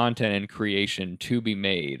endless content and creation to be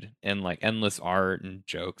made, and like endless art and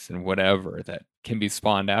jokes and whatever that can be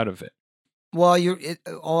spawned out of it. Well,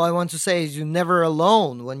 all I want to say is you're never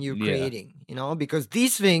alone when you're creating, because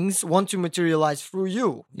these things want to materialize through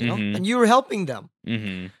you, and you're helping them.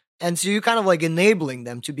 And so you're kind of like enabling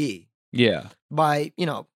them to be. Yeah. By,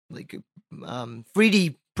 like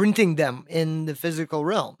 3D printing them in the physical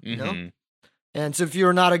realm, And so if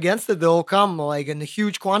you're not against it, they'll come like in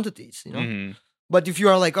huge quantities, But if you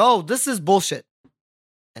are like, oh, this is bullshit,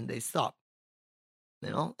 and they stop,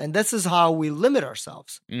 and this is how we limit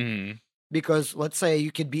ourselves. Because let's say you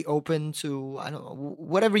could be open to, I don't know,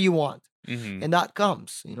 whatever you want. And that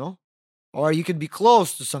comes, or you could be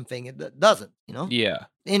close to something that doesn't, Yeah.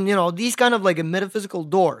 And, these kind of like a metaphysical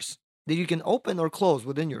doors that you can open or close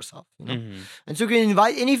within yourself, And so you can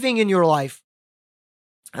invite anything in your life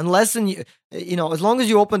unless as long as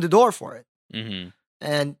you open the door for it. Mm-hmm.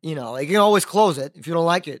 And, you can always close it if you don't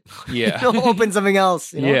like it. Yeah. Open something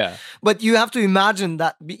else. Yeah. But you have to imagine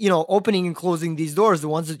that, opening and closing these doors, the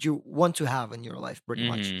ones that you want to have in your life, pretty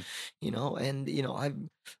much. And, I'm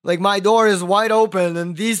like, my door is wide open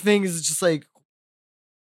and these things is just like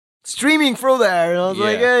streaming through there. And I was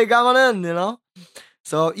like, hey, come on in,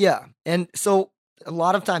 So, yeah. And so a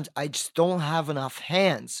lot of times I just don't have enough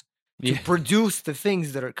hands to produce the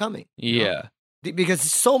things that are coming. Yeah. Because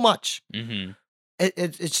it's so much. Mm-hmm.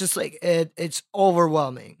 It's just like it's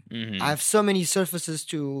overwhelming. Mm-hmm. I have so many surfaces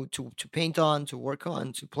to paint on, to work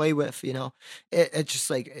on, to play with. It's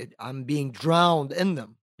just like I'm being drowned in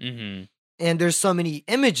them. Mm-hmm. And there's so many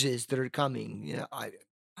images that are coming. I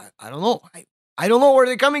don't know. I don't know where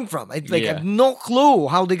they're coming from. I have no clue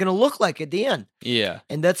how they're gonna look like at the end. Yeah,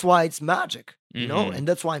 and that's why it's magic. And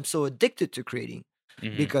that's why I'm so addicted to creating,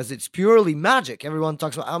 because it's purely magic. Everyone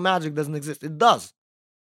talks about how magic doesn't exist. It does,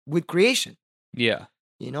 with creation. Yeah.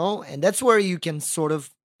 And that's where you can sort of,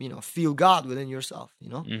 feel God within yourself,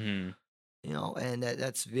 Mm-hmm. And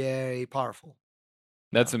that's very powerful.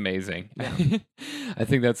 That's amazing. Yeah. I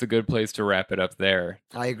think that's a good place to wrap it up there.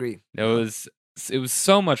 I agree. It was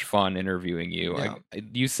so much fun interviewing you. Yeah.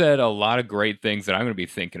 You said a lot of great things that I'm going to be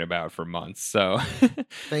thinking about for months. So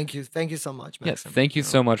thank you so much, Maxim. Yes, thank you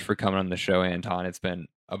so much for coming on the show, Anton. It's been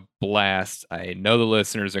a blast. I know the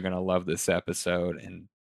listeners are going to love this episode, and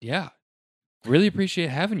really appreciate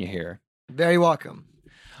having you here. Very welcome.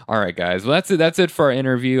 All right, guys. Well, that's it for our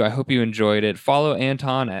interview. I hope you enjoyed it. Follow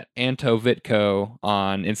Anton at Antovitko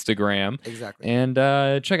on Instagram. Exactly. And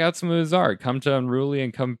check out some of his art. Come to Unruly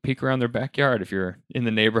and come peek around their backyard if you're in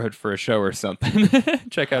the neighborhood for a show or something.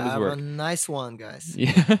 Check out his work. Have a nice one, guys.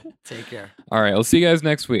 Yeah. Take care. All right. I'll see you guys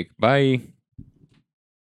next week. Bye.